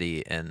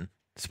longevity in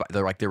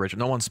they're like the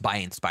original. No one's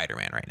buying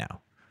Spider-Man right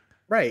now.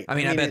 right? I I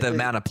mean, I mean, bet the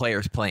amount of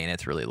players playing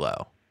it's really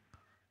low.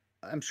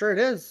 I'm sure it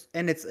is,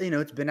 and it's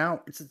been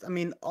out. I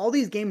mean, all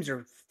these games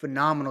are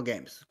phenomenal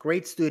games,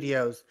 great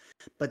studios,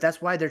 but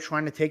that's why they're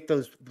trying to take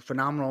those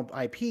phenomenal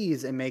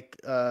IPs and make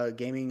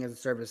gaming as a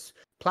service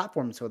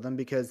platforms for them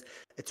because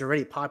it's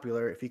already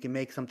popular. If you can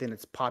make something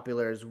that's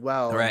popular as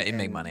well Right, you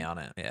make money and on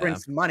it. Yeah.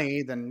 prints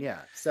money, then yeah.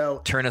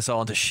 So Turn us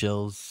all into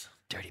shills.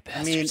 Dirty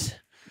I mean, bastards.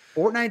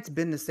 Fortnite's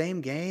been the same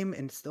game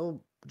and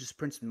still just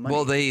prints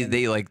Well, money. they And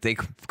they like they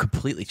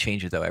completely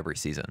change it though every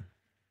season.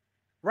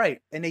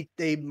 right, and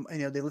they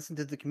listen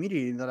to the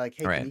community and they're like,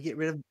 hey, can Right.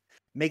 you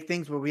make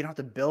things where we don't have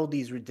to build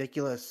these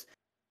ridiculous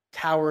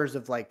towers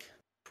of like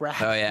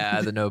crap. Oh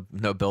yeah, the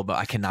no build, but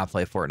I cannot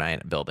play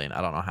Fortnite building. I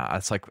don't know how.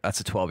 That's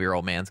a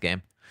 12-year-old man's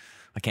game.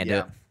 I can't do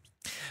Yeah.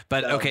 it.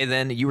 But So okay,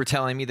 then you were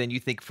telling me then you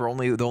think for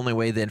the only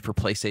way then for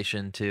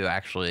PlayStation to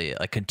actually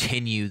like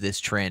continue this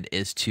trend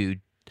is to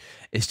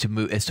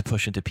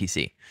push into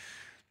PC.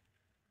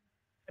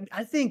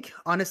 I think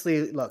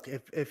honestly, look,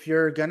 if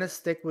you're gonna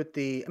stick with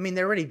I mean,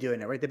 they're already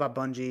doing it, right? They bought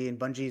Bungie, and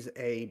Bungie's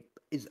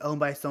is owned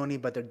by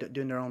Sony, but they're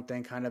doing their own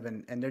thing, kind of,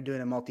 and they're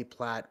doing a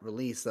multi-plat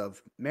release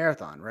of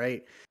Marathon,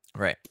 right?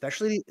 Right.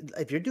 Especially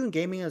if you're doing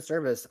gaming as a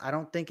service, I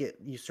don't think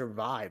you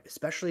survive,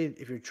 especially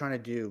if you're trying to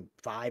do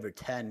 5 or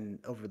 10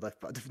 over the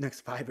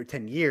next 5 or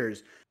 10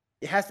 years.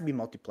 It has to be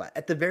multi-plat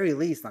at the very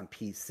least on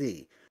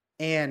PC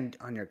and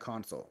on your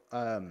console.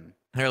 Or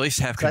at least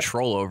have So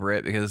control over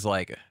it because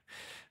like it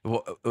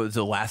was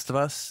The Last of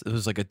Us. It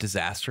was like a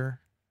disaster.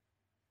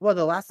 well,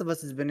 The Last of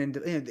Us has been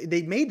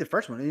they made the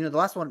first one. The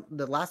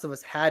Last of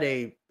Us had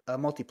a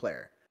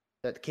multiplayer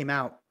that came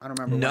out. I don't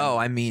remember No,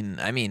 when.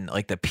 I mean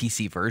like the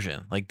PC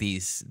version. Like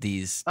these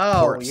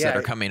Oh ports that yeah,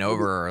 are coming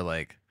over are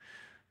like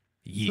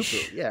poo-poo.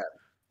 yeesh. Yeah,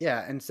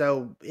 yeah. And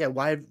so yeah,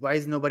 why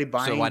is nobody So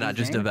why buying not these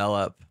just games?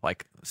 develop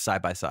like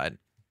side by side,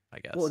 I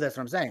Well, guess. that's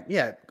what I'm saying.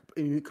 Yeah,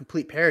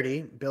 complete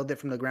parity, build it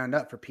from the ground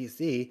up for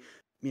PC,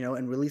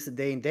 and release a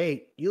day and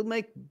date. You'll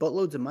make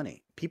boatloads of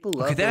money. People Okay,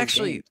 love that those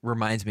actually games.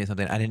 reminds me of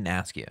something I didn't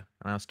ask you.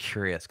 And I was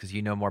curious because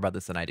you know more about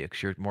this than I do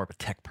because you're more of a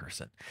tech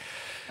person.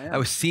 I I am.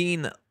 was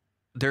seeing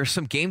there's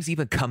some games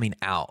even coming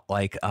out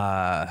like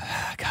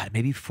god,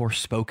 maybe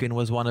Forspoken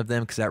was one of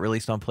them because that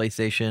released on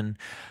PlayStation.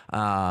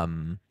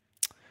 Um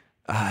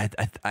I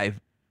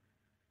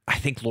I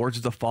think Lords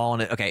of the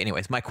Fallen. Okay,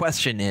 anyways, my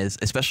question is,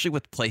 especially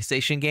with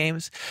PlayStation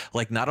games,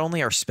 like not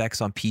only are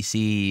specs on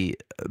PC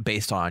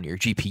based on your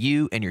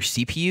GPU and your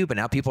CPU, but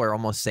now people are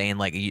almost saying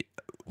like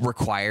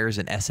requires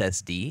an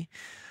SSD.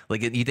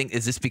 Like, you think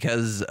is this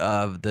because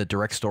of the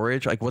direct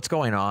storage? Like, what's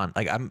going on?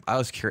 Like, I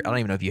was curious. I don't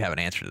even know if you have an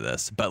answer to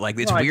this, but like,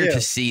 it's No, I weird to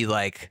do. see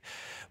like,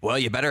 well,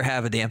 you better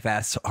have a damn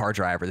fast hard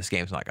drive or this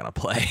game's not gonna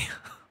play.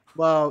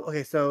 Well,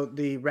 okay, so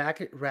the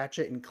Ratchet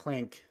and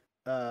Clank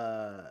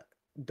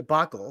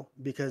debacle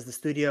because the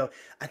studio,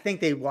 I think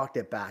they walked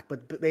it back,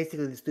 but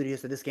basically the studio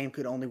said this game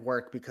could only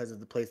work because of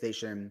the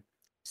PlayStation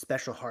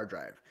special hard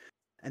drive.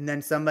 and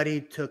then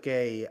somebody took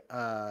a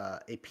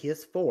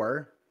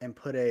PS4 and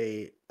put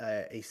a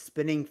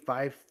spinning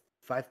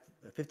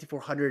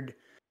 5400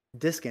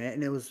 disc in it,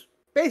 and it was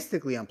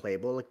basically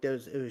unplayable. Like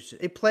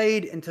it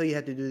played until you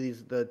had to do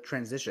the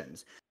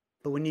transitions.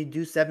 But when you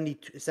do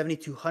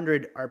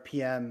 7200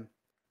 RPM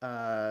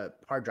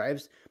hard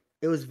drives,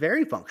 it was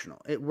very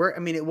functional. It worked.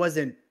 I mean, it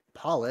wasn't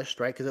polished,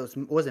 right? Because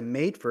it wasn't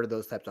made for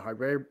those types of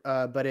hardware.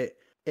 But it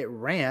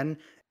ran,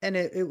 and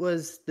it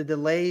was, the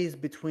delays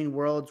between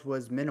worlds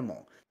was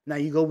minimal. Now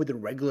you go with the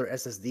regular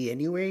SSD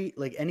anyway,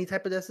 like any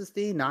type of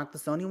SSD, not the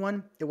Sony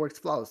one, it works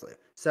flawlessly.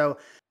 So,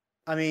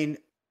 I mean,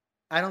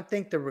 I don't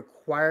think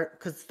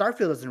because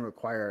Starfield doesn't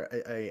require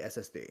a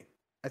SSD.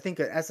 I think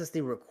an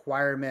SSD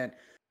requirement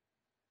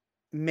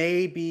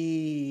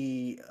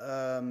maybe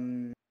I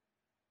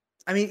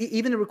mean,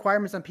 even the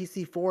requirements on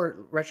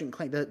PC4 Ratchet and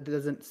Clank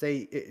doesn't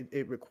say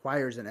it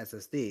requires an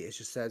SSD. It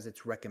just says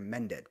it's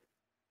recommended.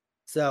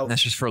 So And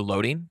that's just for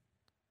loading.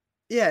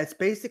 yeah, it's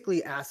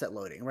basically asset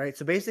loading, right?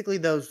 So basically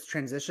those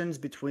transitions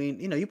between,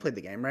 you played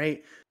the game,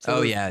 right? So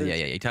Oh yeah.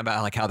 You're talking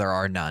about like how there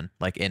are none,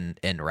 like in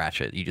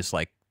Ratchet. You're just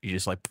right.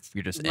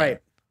 in.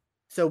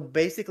 So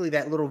basically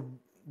that little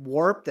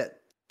warp,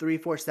 that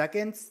 3-4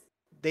 seconds,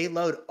 they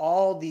load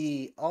all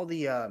the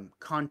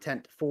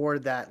content for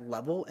that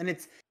level, and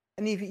if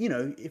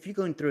if you're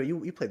going through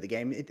you played the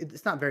game,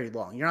 it's not very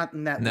long. You're not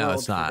in that No, world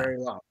it's for not. very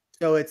long.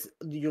 So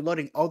you're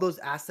loading all those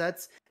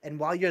assets, and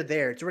while you're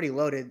there, it's already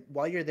loaded.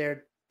 While you're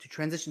there to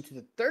transition to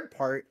the third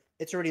part,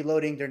 it's already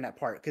loading during that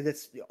part, because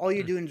it's all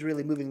you're doing is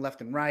really moving left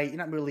and right. You're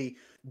not really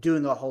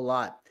doing a whole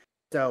lot.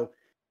 So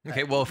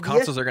Okay, well, if yes,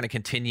 consoles are going to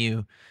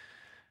continue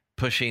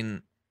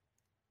pushing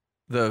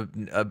the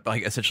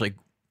like essentially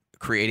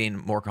creating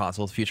more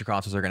consoles, future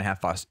consoles are going to have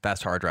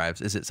fast hard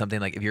drives. Is it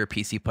something like, if you're a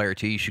PC player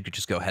too, you should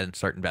just go ahead and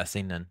start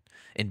investing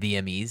in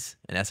VMEs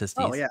and oh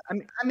SSDs? yeah,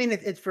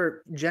 it's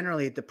for,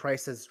 generally the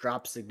price has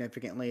dropped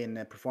significantly, and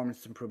the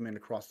performance improvement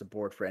across the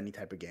board for any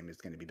type of game is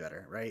going to be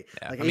better, right?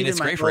 Yeah, Like I mean, even it's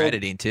my great for old,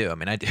 editing too. I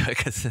mean, I do it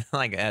because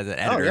like as an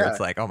oh editor, yeah, it's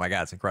like, oh my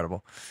god, it's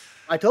incredible.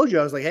 I told you,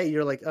 I was like, hey,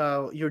 you're like,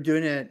 you're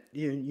doing it.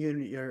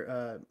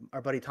 Your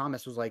our buddy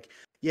Thomas was like,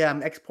 yeah,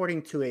 I'm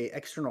exporting to a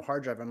external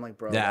hard drive. I'm like,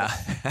 bro, Yeah.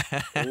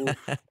 that's oof.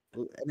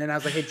 And then I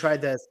was like, hey, try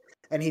this,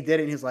 and he did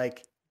it, and he's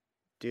like,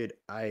 dude,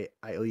 I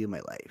owe you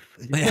my life.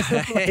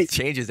 It Like,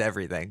 changes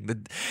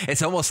everything.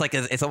 It's almost like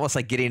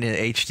getting an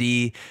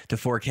HD to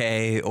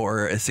 4K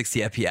or a 60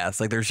 FPS.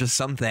 Like there's just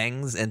some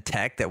things in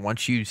tech that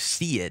once you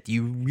see it,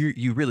 you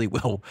really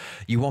will,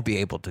 you won't be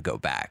able to go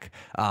back.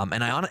 And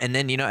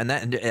then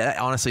that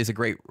honestly is a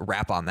great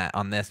wrap on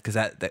this, because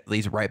that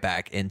leads right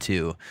back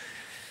into,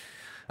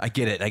 I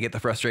get it. I get the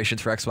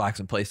frustrations for Xbox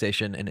and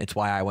PlayStation, and it's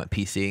why I went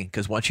PC,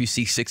 because once you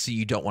see 60,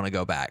 you don't want to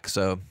go back.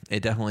 So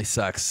it definitely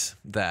sucks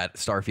that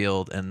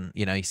Starfield, and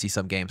you see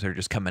some games that are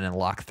just coming in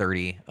lock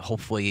 30.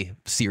 Hopefully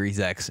Series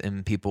X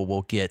and people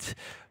will get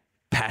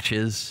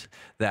patches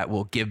that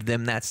will give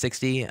them that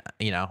 60.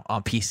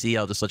 On PC,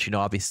 I'll just let you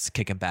know I'll be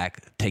kicking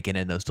back, taking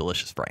in those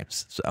delicious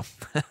frames. So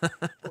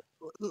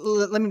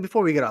let me,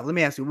 before we get off, let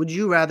me ask you: would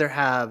you rather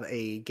have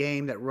a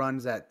game that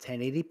runs at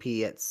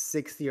 1080p at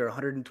 60 or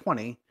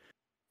 120,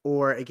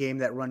 or a game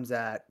that runs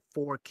at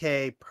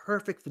 4K,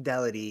 perfect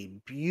fidelity,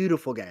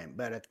 beautiful game,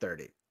 but at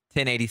 30?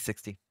 1080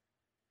 60.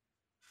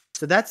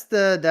 So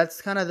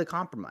that's kind of the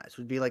compromise.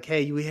 Would be like,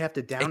 hey, we have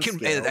to It can.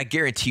 downscale. I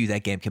guarantee you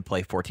that game can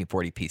play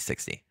 1440p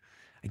 60.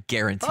 I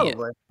guarantee it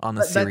Probably, on the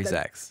but Series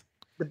X.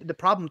 the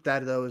problem with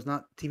that though is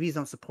not TVs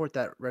don't support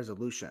that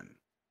resolution.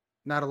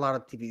 Not a lot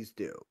of TVs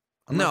do,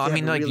 unless No, I they have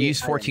mean, a like, really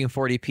use high end.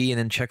 1440p and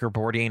then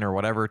checkerboarding or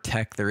whatever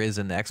tech there is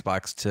in the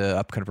Xbox to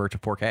up convert to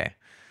 4K.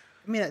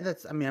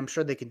 I'm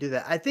sure they can do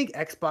that. I think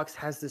Xbox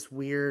has this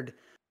weird.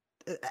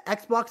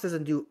 Xbox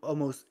doesn't do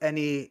almost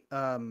any,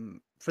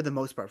 for the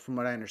most part, from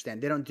what I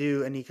understand, they don't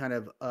do any kind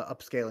of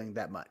upscaling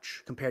that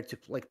much compared to,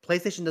 like,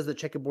 PlayStation does the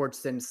checkerboard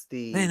since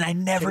the And I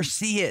never checker.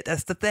 see it.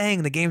 That's the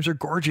thing. The games are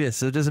gorgeous,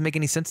 so it doesn't make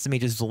any sense to me.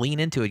 Just lean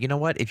into it. You know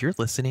what? If you're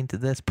listening to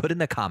this, put in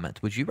the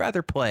comments, would you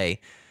rather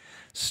play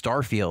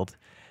Starfield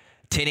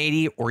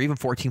 1080 or even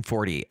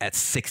 1440 at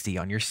 60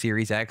 on your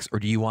Series X, or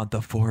do you want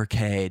the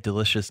 4K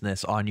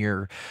deliciousness on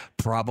your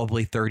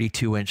probably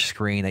 32-inch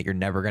screen that you're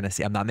never going to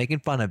see? I'm not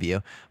making fun of you.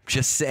 I'm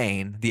just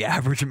saying the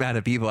average amount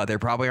of people out there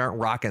probably aren't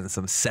rocking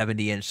some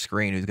 70-inch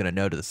screen who's going to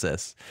notice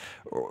this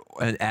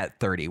at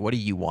 30. What do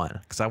you want?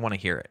 Because I want to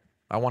hear it.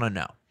 I want to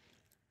know.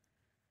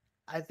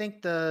 I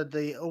think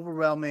the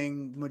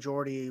overwhelming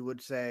majority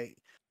would say,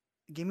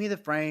 give me the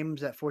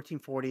frames at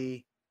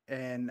 1440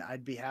 and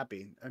I'd be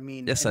happy. I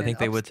mean, Yes, and I then think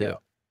they would too. upscale.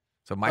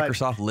 So But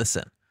Microsoft,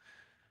 listen.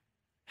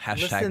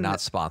 Hashtag listen, not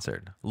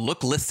sponsored.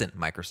 Listen,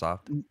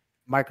 Microsoft.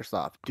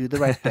 Microsoft, do the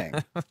right thing.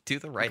 Do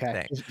the right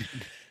Okay. thing.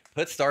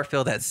 Put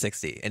Starfield at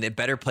 60, and it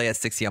better play at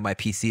 60 on my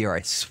PC, or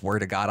I swear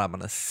to God, I'm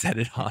going to set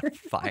it on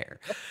fire.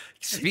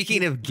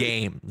 Speaking of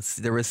games,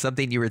 there was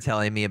something you were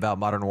telling me about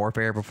Modern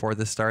Warfare before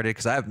this started,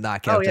 because I have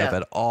not Oh kept up yeah.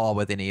 at all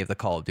with any of the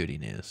Call of Duty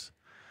news.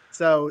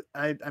 So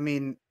I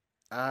mean,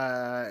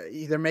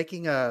 they're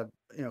making a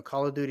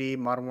Call of Duty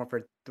Modern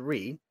Warfare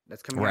 3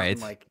 that's coming out in Right.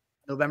 like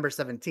November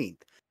 17th.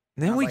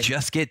 Then we Like,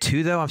 just get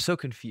 2 though. I'm so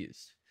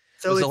confused.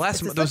 so Was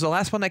the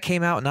last one that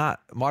came out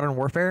not Modern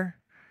Warfare?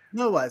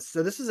 No, it was.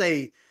 So this is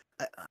I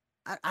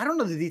don't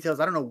know the details.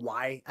 I don't know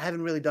why. I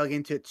haven't really dug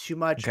into it too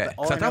much. Okay, But because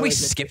all I I thought know we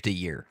is skipped a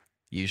year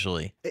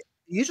usually.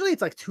 usually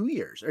it's like 2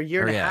 years or a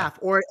year Or and a yeah. half,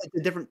 or it's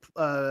a different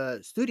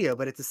studio,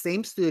 but it's the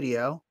same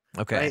studio,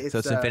 Okay, right? so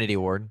it's Infinity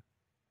Ward.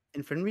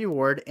 Infinity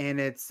Ward, and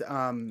it's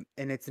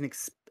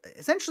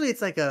essentially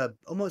it's like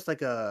almost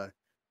like a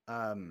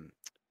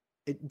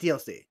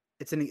DLC. Oh,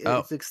 It's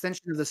an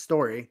extension of the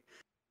story,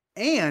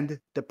 and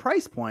the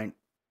price point.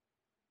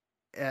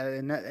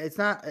 And it's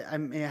not. I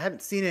mean, I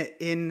haven't seen it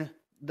in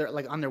their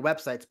like on their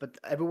websites, but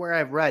everywhere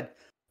I've read,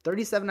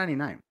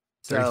 $37.99.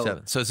 So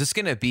 37. So is this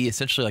going to be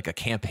essentially like a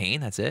campaign?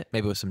 That's it?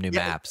 Maybe with some new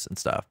yeah, maps and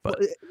stuff. well,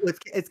 But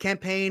it's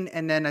campaign,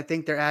 and then I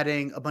think they're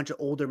adding a bunch of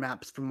older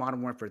maps from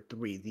Modern Warfare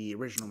 3, the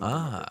original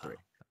Modern Warfare 3.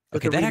 So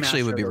okay, it's a that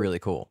actually would remaster be of those. really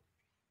cool.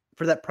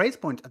 For that price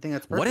point. I think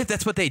that's What if perfect.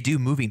 that's what they do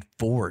moving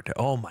forward?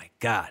 Oh my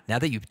God. Now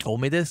that you've told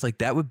me this, like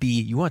that would be,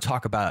 you want to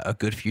talk about a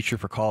good future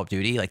for Call of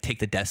Duty, like take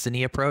the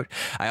Destiny approach.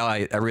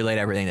 I relate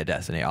everything to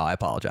Destiny. Oh, I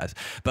apologize.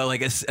 But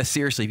like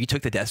seriously, if you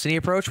took the Destiny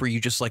approach where you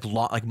just like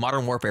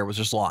Modern Warfare was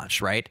just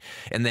launched, right?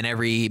 And then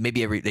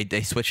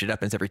they switch it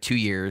up and it's every 2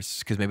 years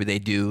because maybe they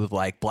do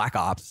like Black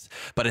Ops,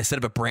 but instead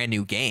of a brand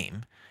new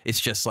game, it's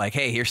just like,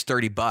 hey, here's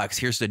 $30.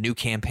 Here's the new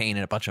campaign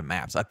and a bunch of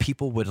maps.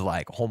 People would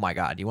like, oh my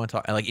God, you want to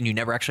talk like, and you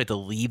never actually have to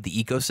leave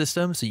the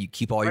ecosystem. So you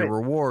keep all your Right.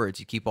 rewards,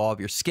 you keep all of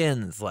your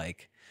skins.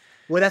 Like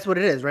Well, that's what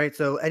it is, right?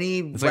 So any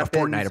it's like a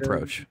Fortnite weapons or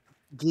approach.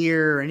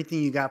 gear or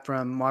anything you got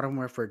from Modern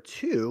Warfare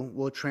 2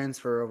 will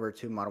transfer over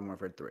to Modern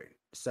Warfare 3.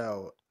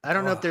 So I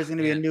don't know if Oh there's going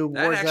to be a man, new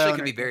that actually Warzone could or be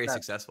anything like very that.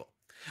 successful.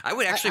 I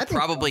would I actually think so.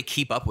 probably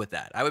keep up with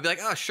that. I would be like,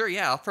 oh sure,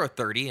 yeah, I'll throw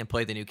 30 and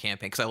play the new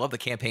campaign because I love the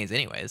campaigns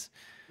anyways.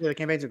 Yeah, the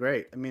campaigns are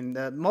great. I mean,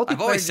 the I've always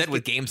multiplayer said just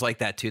with gets games like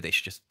that too, they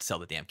should just sell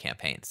the damn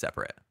campaign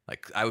separate.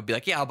 Like I would be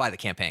like, yeah, I'll buy the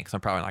campaign because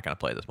I'm probably not going to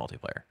play this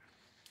multiplayer.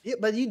 yeah,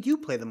 but you do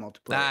play the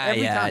multiplayer Ah,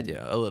 every yeah, I time. do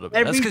a little bit.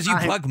 That's Every because you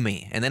time. bug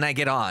me, and then I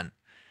get on.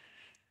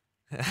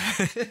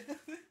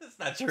 That's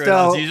not true at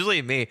all. It's So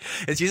usually me.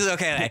 It's usually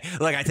okay.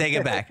 Look, I take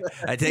it back.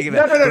 I take it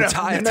no, back. no, no, If,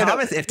 no, Tho- if no, no.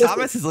 Thomas, if Listen,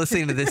 Thomas is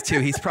listening to this too,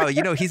 he's probably,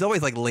 he's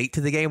always like late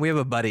to the game. We have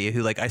a buddy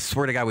who, like, I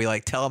swear to God, we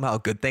like tell him how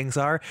good things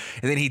are,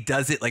 and then he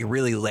does it like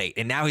really late,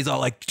 and now he's all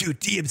like, "Dude,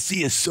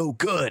 DMC is so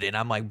good," and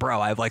I'm like,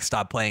 "Bro, I've like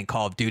stopped playing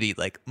Call of Duty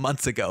like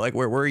months ago. Like,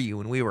 where were you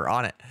when we were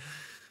on it?"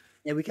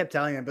 yeah, we kept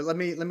telling him, but let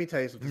me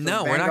tell you something. So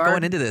No, we're not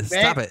going into this.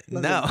 Stop it.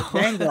 No.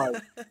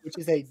 Vanguard, which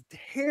is a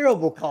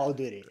terrible Call of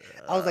Duty.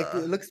 I was like,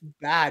 dude, it looks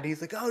bad. He's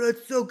like, oh,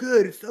 that's so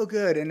good, it's so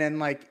good. And then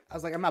like, I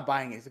was like, I'm not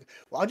buying it. He's like,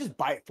 well, I'll just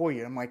buy it for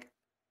you. I'm like,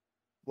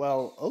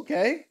 well,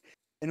 okay.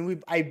 And we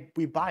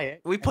buy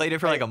it. We and played it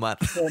for play like a month.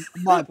 for a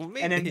month,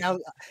 Me- and then now,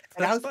 and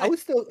That's I fine. was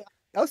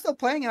still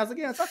playing, and I was like,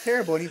 yeah, it's not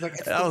terrible. And he's like,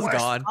 it's That the was worst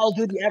gone. Call of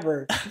Duty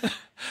ever.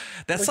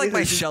 That's Like, like my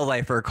it's just- shell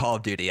life for Call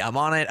of Duty. I'm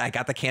on it. I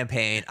got the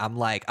campaign. I'm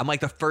like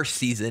the first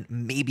season,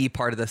 maybe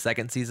part of the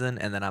second season,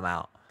 and then I'm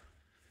out.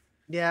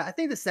 Yeah, I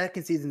think the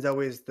second season's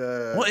always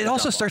the. Well, it the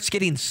also drop-off. starts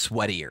getting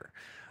sweatier.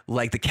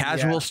 Like the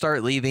casuals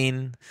start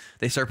leaving,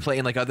 they start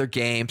playing like other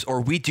games,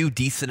 or we do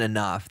decent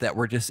enough that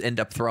we're just end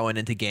up throwing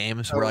into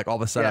games where Oh, like all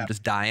of a sudden yeah. I'm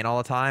just dying all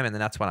the time, and then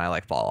that's when I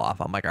like fall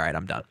off. I'm like, all right,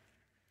 I'm done.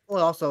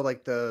 Well, also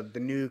like the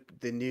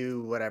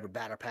new whatever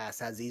battle pass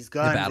has these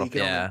guns that battle- you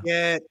can yeah. only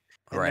get, and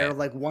they're Right.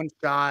 like one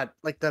shot,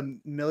 like the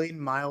million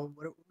mile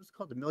what was it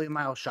called, the million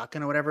mile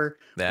shotgun or whatever,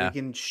 where Yeah. you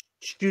can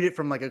shoot it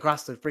from like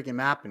across the freaking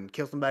map and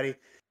kill somebody.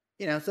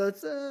 So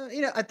it's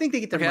I think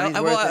they get their Okay. money's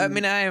Well, worth. I and-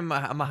 mean, I'm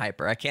a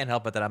hyper. I can't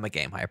help it that I'm a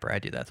game hyper. I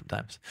do that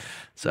sometimes.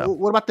 So.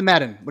 What about the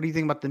Madden? What do you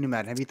think about the new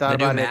Madden? Have you thought The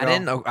new about it at all?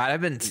 Madden? Oh,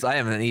 I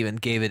haven't even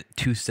gave it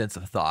 2 cents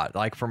of thought.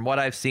 Like from what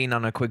I've seen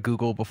on a quick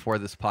Google before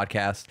this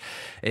podcast,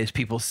 is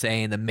people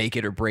saying the make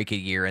it or break it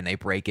year, and they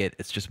break it.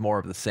 It's just more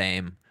of the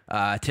same.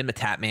 Tim the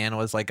Tatman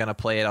was like gonna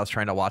play it. I was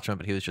trying to watch him,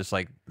 but he was just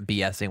like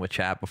BSing with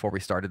chat before we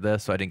started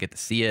this, so I didn't get to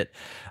see it.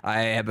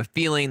 I have a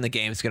feeling the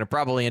game's gonna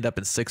probably end up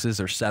in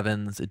 6s or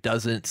 7s. It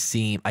doesn't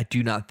seem. I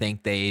do not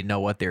think they know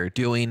what they're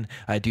doing.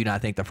 I do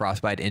not think the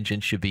Frostbite engine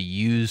should be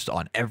used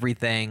on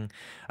everything.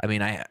 I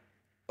mean,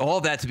 all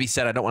that to be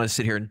said, I don't want to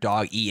sit here and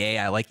dog EA.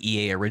 I like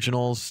EA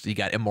Originals. You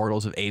got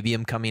Immortals of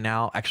Avium coming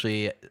out.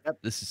 Actually,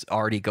 this is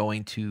already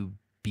going to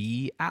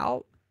be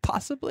out,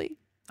 possibly,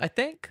 I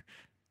think.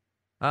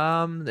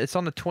 It's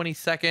on the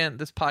 22nd.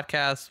 This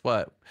podcast,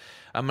 what?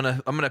 I'm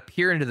gonna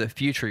peer into the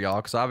future, y'all,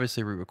 because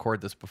obviously we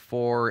record this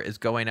before, is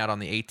going out on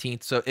the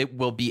 18th. So it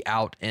will be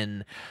out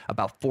in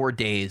about 4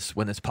 days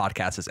when this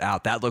podcast is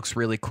out. That looks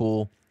really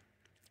cool.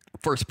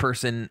 First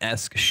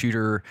person-esque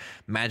shooter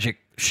magic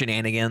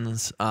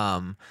shenanigans.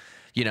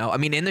 I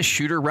mean, in the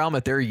shooter realm,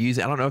 if they're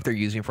using, I don't know if they're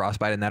using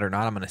Frostbite in that or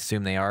not. I'm gonna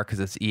assume they are because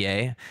it's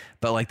EA.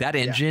 But like that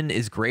engine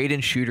is great in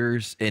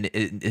shooters, and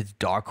it's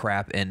dog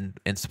crap in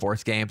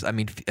sports games. I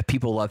mean,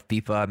 people love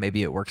FIFA.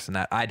 Maybe it works in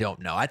that. I don't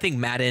know. I think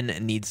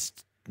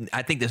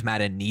this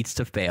Madden needs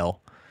to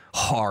fail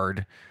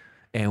hard,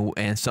 and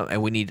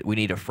we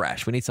need a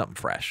fresh. We need something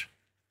fresh.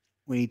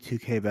 We need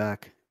 2K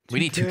back. We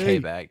need 2K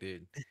back,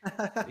 dude.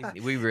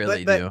 We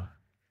really But do.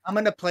 I'm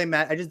gonna play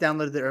Matt. I just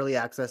downloaded the early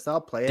access. So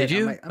I'll play Did it.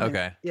 you? I mean,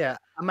 Okay. yeah,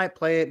 I might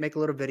play it, make a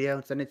little video,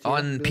 and send it to you.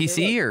 On Be like, hey,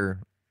 look, PC or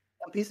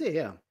on PC.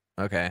 Yeah,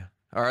 okay.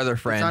 Our other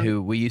it's friend on.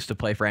 who we used to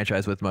play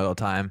franchise with most of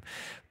the time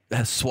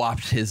has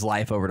swapped his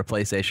life over to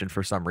PlayStation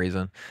for some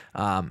reason.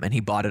 And he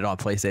bought it on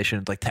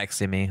PlayStation, like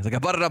texting me. He's like, I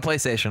bought it on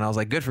PlayStation. I was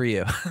like, good for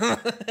you.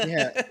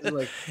 Yeah,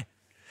 like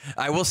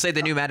I will say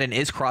the new Madden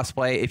is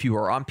crossplay. If you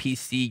are on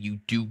PC, you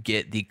do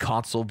get the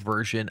console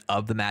version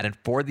of the Madden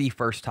for the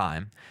first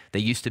time. They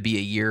used to be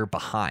a year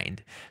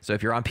behind. So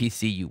if you're on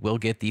PC, you will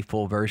get the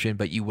full version,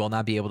 but you will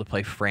not be able to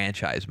play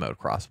franchise mode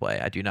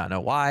crossplay. I do not know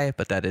why,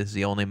 but that is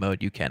the only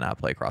mode you cannot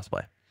play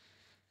crossplay.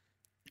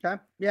 okay.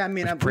 Yeah, I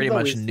mean, Which pretty we've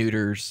much always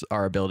neuters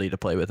our ability to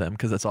play with him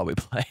because that's all we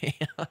play.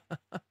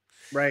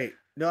 right.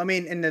 No, I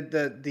mean,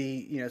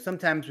 and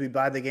sometimes we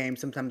buy the game,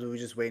 sometimes we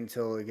just wait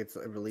until it gets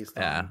released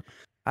Yeah. on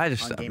I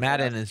just Game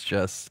Madden Pass. is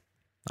just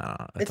I don't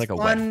know. It's It's like a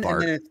wet fun, and fart.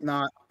 then it's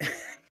not.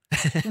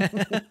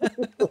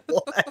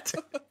 What?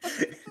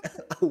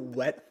 A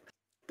wet?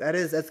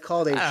 That's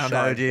called a I don't know,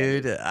 shark.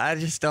 dude. I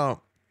just don't.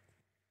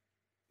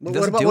 It What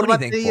doesn't about do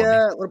anything for me.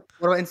 what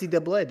about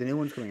NCAA? The new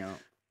one's coming out.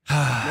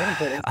 Haven't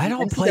played I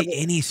don't play NCAA.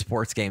 any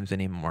sports games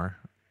anymore.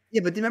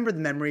 Yeah, but do you remember the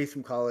memories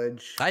from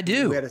college? I We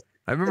do. had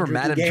I remember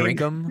drinking Madden game.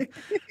 Drinkum.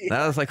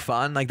 That was like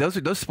fun. Like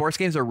those sports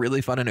games are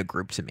really fun in a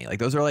group to me. Like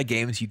those are like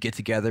games you get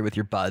together with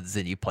your buds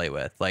and you play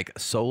with. Like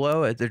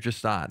solo, they're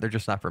just not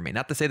for me.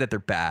 Not to say that they're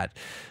bad,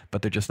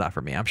 but they're just not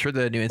for me. I'm sure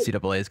the new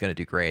NCAA is going to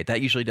do great.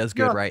 That usually does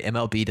good, No. right?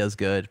 MLB does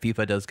good.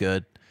 FIFA does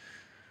good.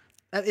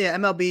 Yeah,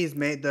 MLB's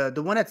made the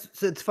one that's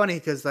so it's funny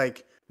because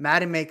like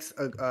Madden makes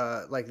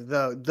like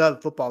the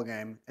football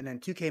game, and then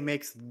 2K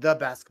makes the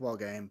basketball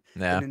game,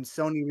 Yeah. and then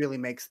Sony really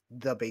makes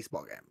the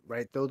baseball game,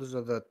 right? Those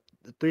are the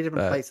three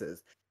different But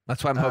places.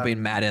 that's why I'm hoping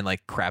Um, Madden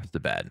like craps the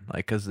bed.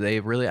 Like, cause they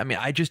really, I mean,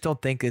 I just don't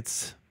think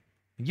it's,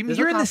 there's no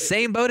you're in the comp-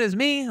 same boat as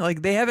me.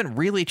 Like they haven't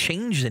really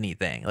changed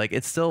anything. Like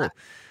it's still,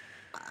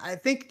 I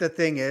think the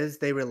thing is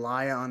they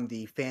rely on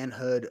the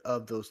fanhood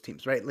of those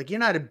teams, right? Like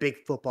you're not a big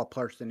football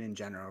person in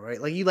general,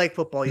 right? Like you like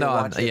football, no, you'll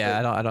watch it,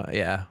 yeah, but I don't,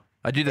 yeah.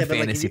 I do the yeah, but like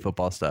if fantasy you,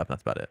 football stuff.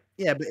 That's about it.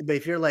 yeah, but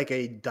if you're like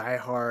a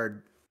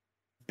diehard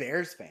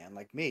Bears fan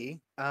like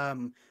me,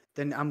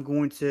 then I'm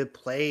going to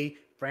play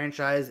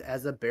franchise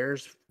as a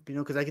Bears,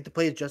 because I get to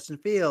play as Justin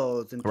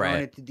Fields and throwing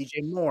Right. it to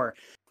DJ Moore.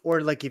 Or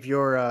like if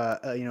you're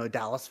a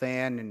Dallas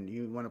fan and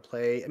you want to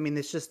play, I mean,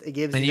 it's just it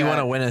gives And you you want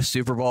to that. win a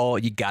Super Bowl,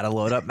 you got to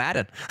load up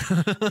Madden.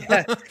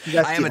 Yeah,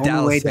 that's I am the a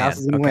only way Dallas Dallas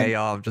fan. is gonna Okay, win.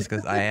 y'all, just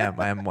because I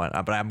am one.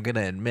 But I'm going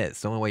to admit,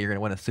 it's the only way you're going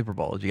to win a Super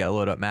Bowl is you got to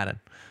load up Madden.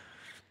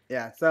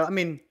 Yeah, so I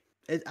mean,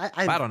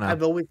 I don't know.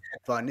 I've always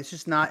had fun. It's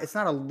just not. It's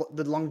not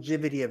the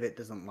longevity of it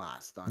doesn't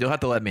last. You'll have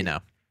to let me know.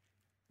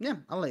 Yeah,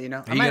 I'll let you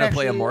know. Are you going to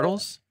play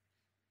Immortals?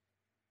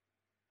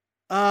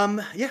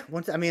 Yeah.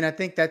 I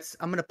think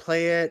I'm gonna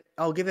play it.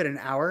 I'll give it an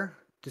hour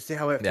to see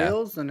how it Yeah.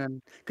 feels, and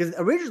then because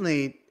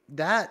originally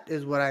that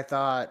is what I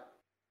thought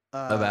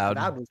Avowed.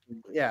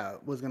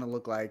 was gonna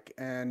look like,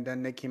 and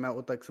then they came out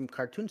with like some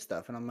cartoon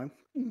stuff, and I'm like,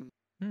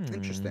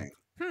 interesting.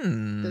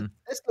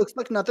 This looks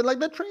like nothing like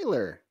the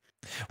trailer.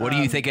 What are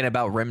you Um, thinking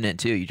about Remnant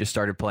 2? You just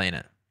started playing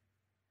it.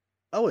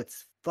 Oh,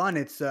 it's fun.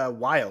 It's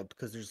wild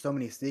because there's so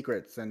many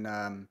secrets, and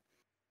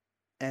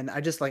I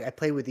just like I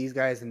play with these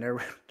guys, and they're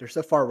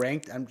so far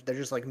ranked. They're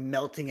just like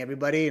melting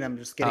everybody, and I'm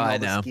just getting I all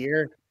this know.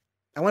 gear.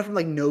 I went from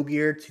like no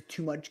gear to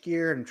too much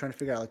gear, and I'm trying to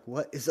figure out like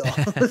what is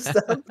all this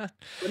stuff. But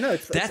no,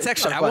 it's That's a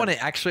actually. lot of I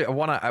fun.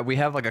 want to. We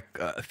have like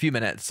a few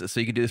minutes, so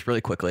you can do this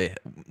really quickly.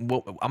 I'm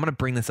going to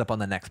bring this up on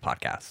the next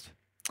podcast.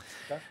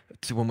 Okay.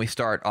 So when we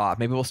start off,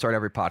 maybe we'll start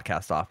every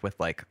podcast off with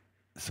like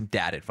some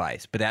dad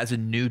advice. But as a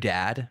new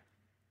dad,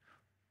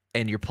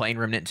 and you're playing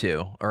Remnant 2,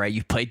 all right,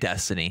 you've played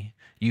Destiny,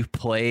 you've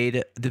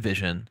played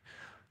Division.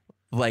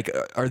 Like,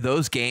 are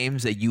those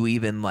games that you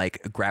even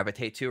like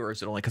gravitate to, or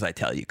is it only because I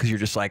tell you? Because you're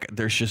just like,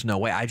 there's just no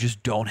way. I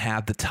just don't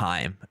have the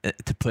time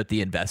to put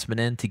the investment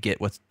in to get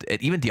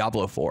even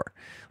Diablo 4.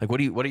 Like, what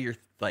are your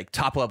like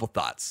top level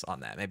thoughts on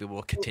that? Maybe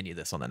we'll continue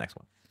this on the next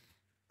one.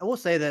 I will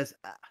say this: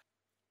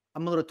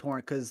 I'm a little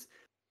torn because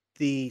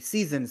the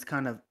seasons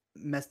kind of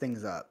mess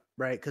things up,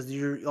 right? Because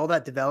you're all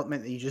that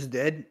development that you just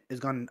did is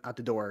gone out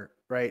the door,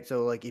 right?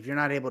 So like if you're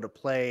not able to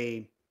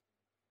play,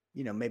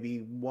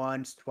 maybe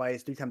once,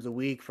 twice, 3 times a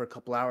week for a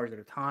couple hours at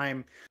a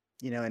time,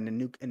 and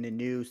the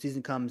new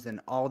season comes and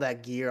all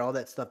that gear, all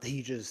that stuff that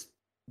you just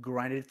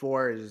grinded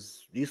for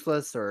is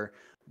useless or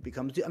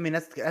becomes. I mean,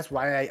 that's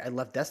why I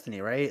left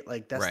Destiny, right?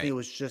 Like Destiny Right.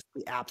 was just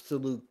the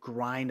absolute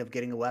grind of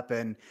getting a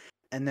weapon,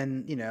 and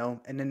then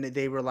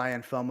they rely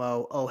on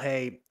FOMO. Oh,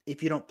 hey,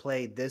 if you don't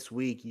play this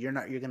week, you're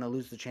gonna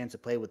lose the chance to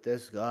play with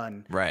this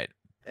gun, Right.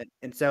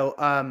 and so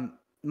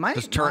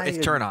Just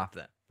turn off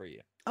then for you.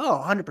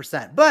 Oh,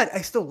 100%. But I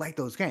still like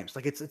those games.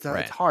 Like it's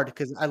Right. hard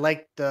because I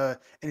like and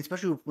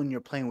especially when you're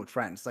playing with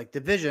friends. Like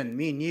Division,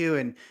 me and you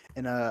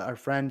and our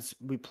friends,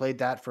 we played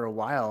that for a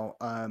while.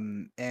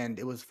 And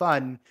it was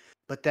fun.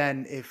 But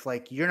then if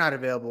like you're not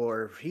available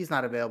or if he's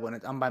not available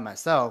and I'm by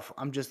myself,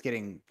 I'm just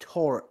getting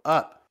tore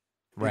up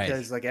Right.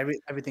 because like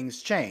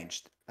everything's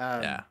changed.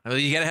 Yeah. Well,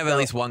 you got to have at so-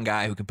 least one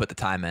guy who can put the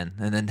time in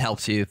and then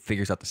helps you,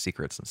 figures out the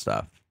secrets and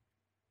stuff.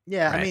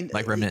 Yeah, I Right? mean,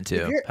 Like Remnant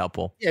if 2, you're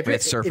helpful. yeah, if We you're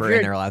had if Surfer you're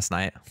in there last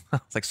night.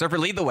 It's like, Surfer,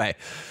 lead the way.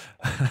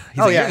 He's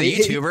Oh, like, yeah, you're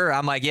the YouTuber.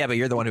 I'm like, yeah, but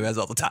you're the one who has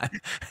all the time.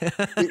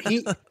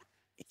 dude,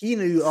 he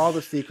knew all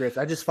the secrets.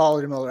 I just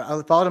followed him over.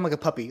 I followed him like a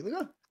puppy. Like,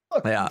 oh,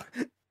 look, Yeah.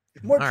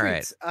 more All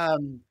right. treats.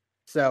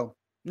 So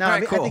no, All I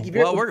right, mean, cool. I think if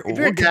you're Well, if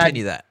you're we'll a dad,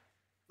 continue that.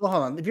 well,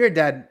 hold on. If you're a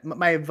dad,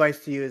 my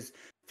advice to you is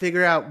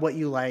figure out what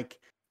you like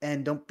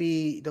and don't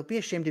be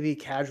ashamed to be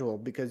casual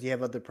because you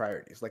have other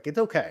priorities. Like it's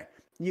okay.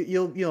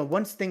 You'll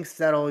once things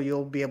settle,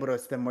 you'll be able to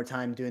spend more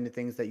time doing the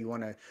things that you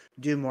want to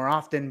do more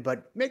often.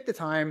 But make the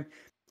time,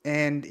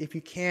 and if you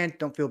can't,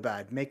 don't feel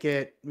bad. Make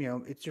it.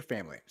 It's your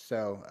family.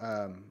 So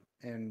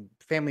and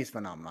family's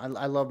phenomenal.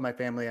 I love my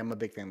family. I'm a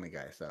big family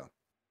guy. So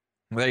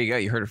Well, there you go.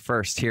 You heard it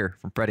first here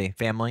from Freddie.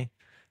 Family,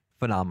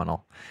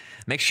 phenomenal.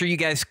 Make sure you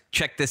guys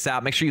check this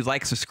out. Make sure you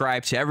like,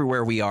 subscribe to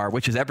everywhere we are,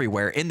 which is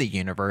everywhere in the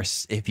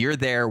universe. If you're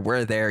there,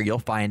 we're there. You'll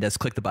find us.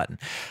 Click the button.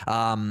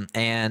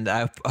 And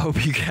I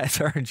hope you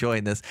guys are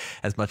enjoying this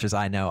as much as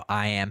I know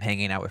I am.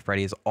 Hanging out with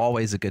Freddie is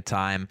always a good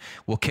time.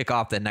 We'll kick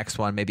off the next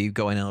one, maybe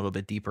going a little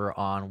bit deeper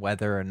on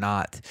whether or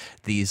not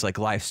these like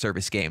live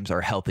service games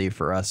are healthy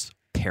for us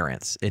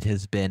parents. It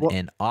has been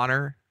an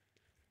honor.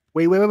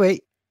 Wait.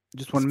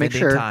 Just want to make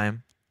spending sure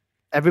time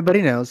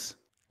everybody knows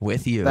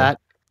with you that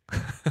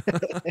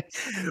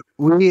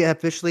we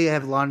officially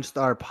have launched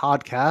our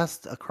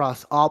podcast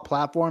across all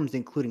platforms,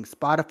 including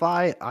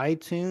Spotify,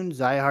 iTunes,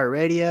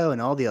 iHeartRadio,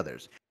 and all the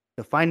others.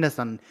 So find us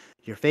on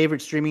your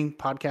favorite streaming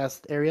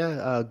podcast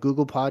area,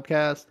 Google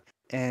Podcast,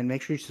 and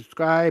make sure you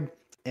subscribe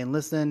and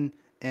listen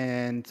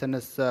and send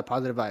us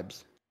positive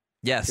vibes.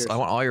 Yes, Cheers. I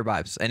want all your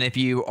vibes. And if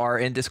you are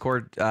in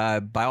Discord,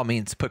 by all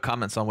means, put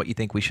comments on what you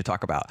think we should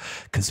talk about.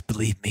 Because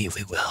believe me,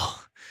 we will.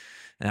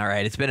 All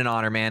right, it's been an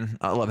honor, man.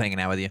 I love hanging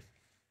out with you.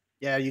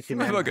 Yeah, you too,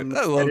 man.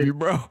 I love you,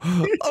 bro.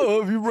 I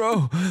love you,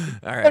 bro.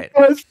 All right.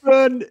 Best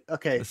friend.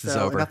 Okay, This is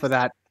so over. enough of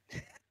that.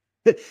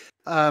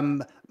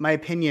 My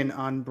opinion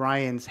on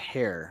Brian's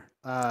hair.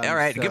 All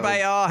right.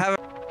 Goodbye, y'all. Have a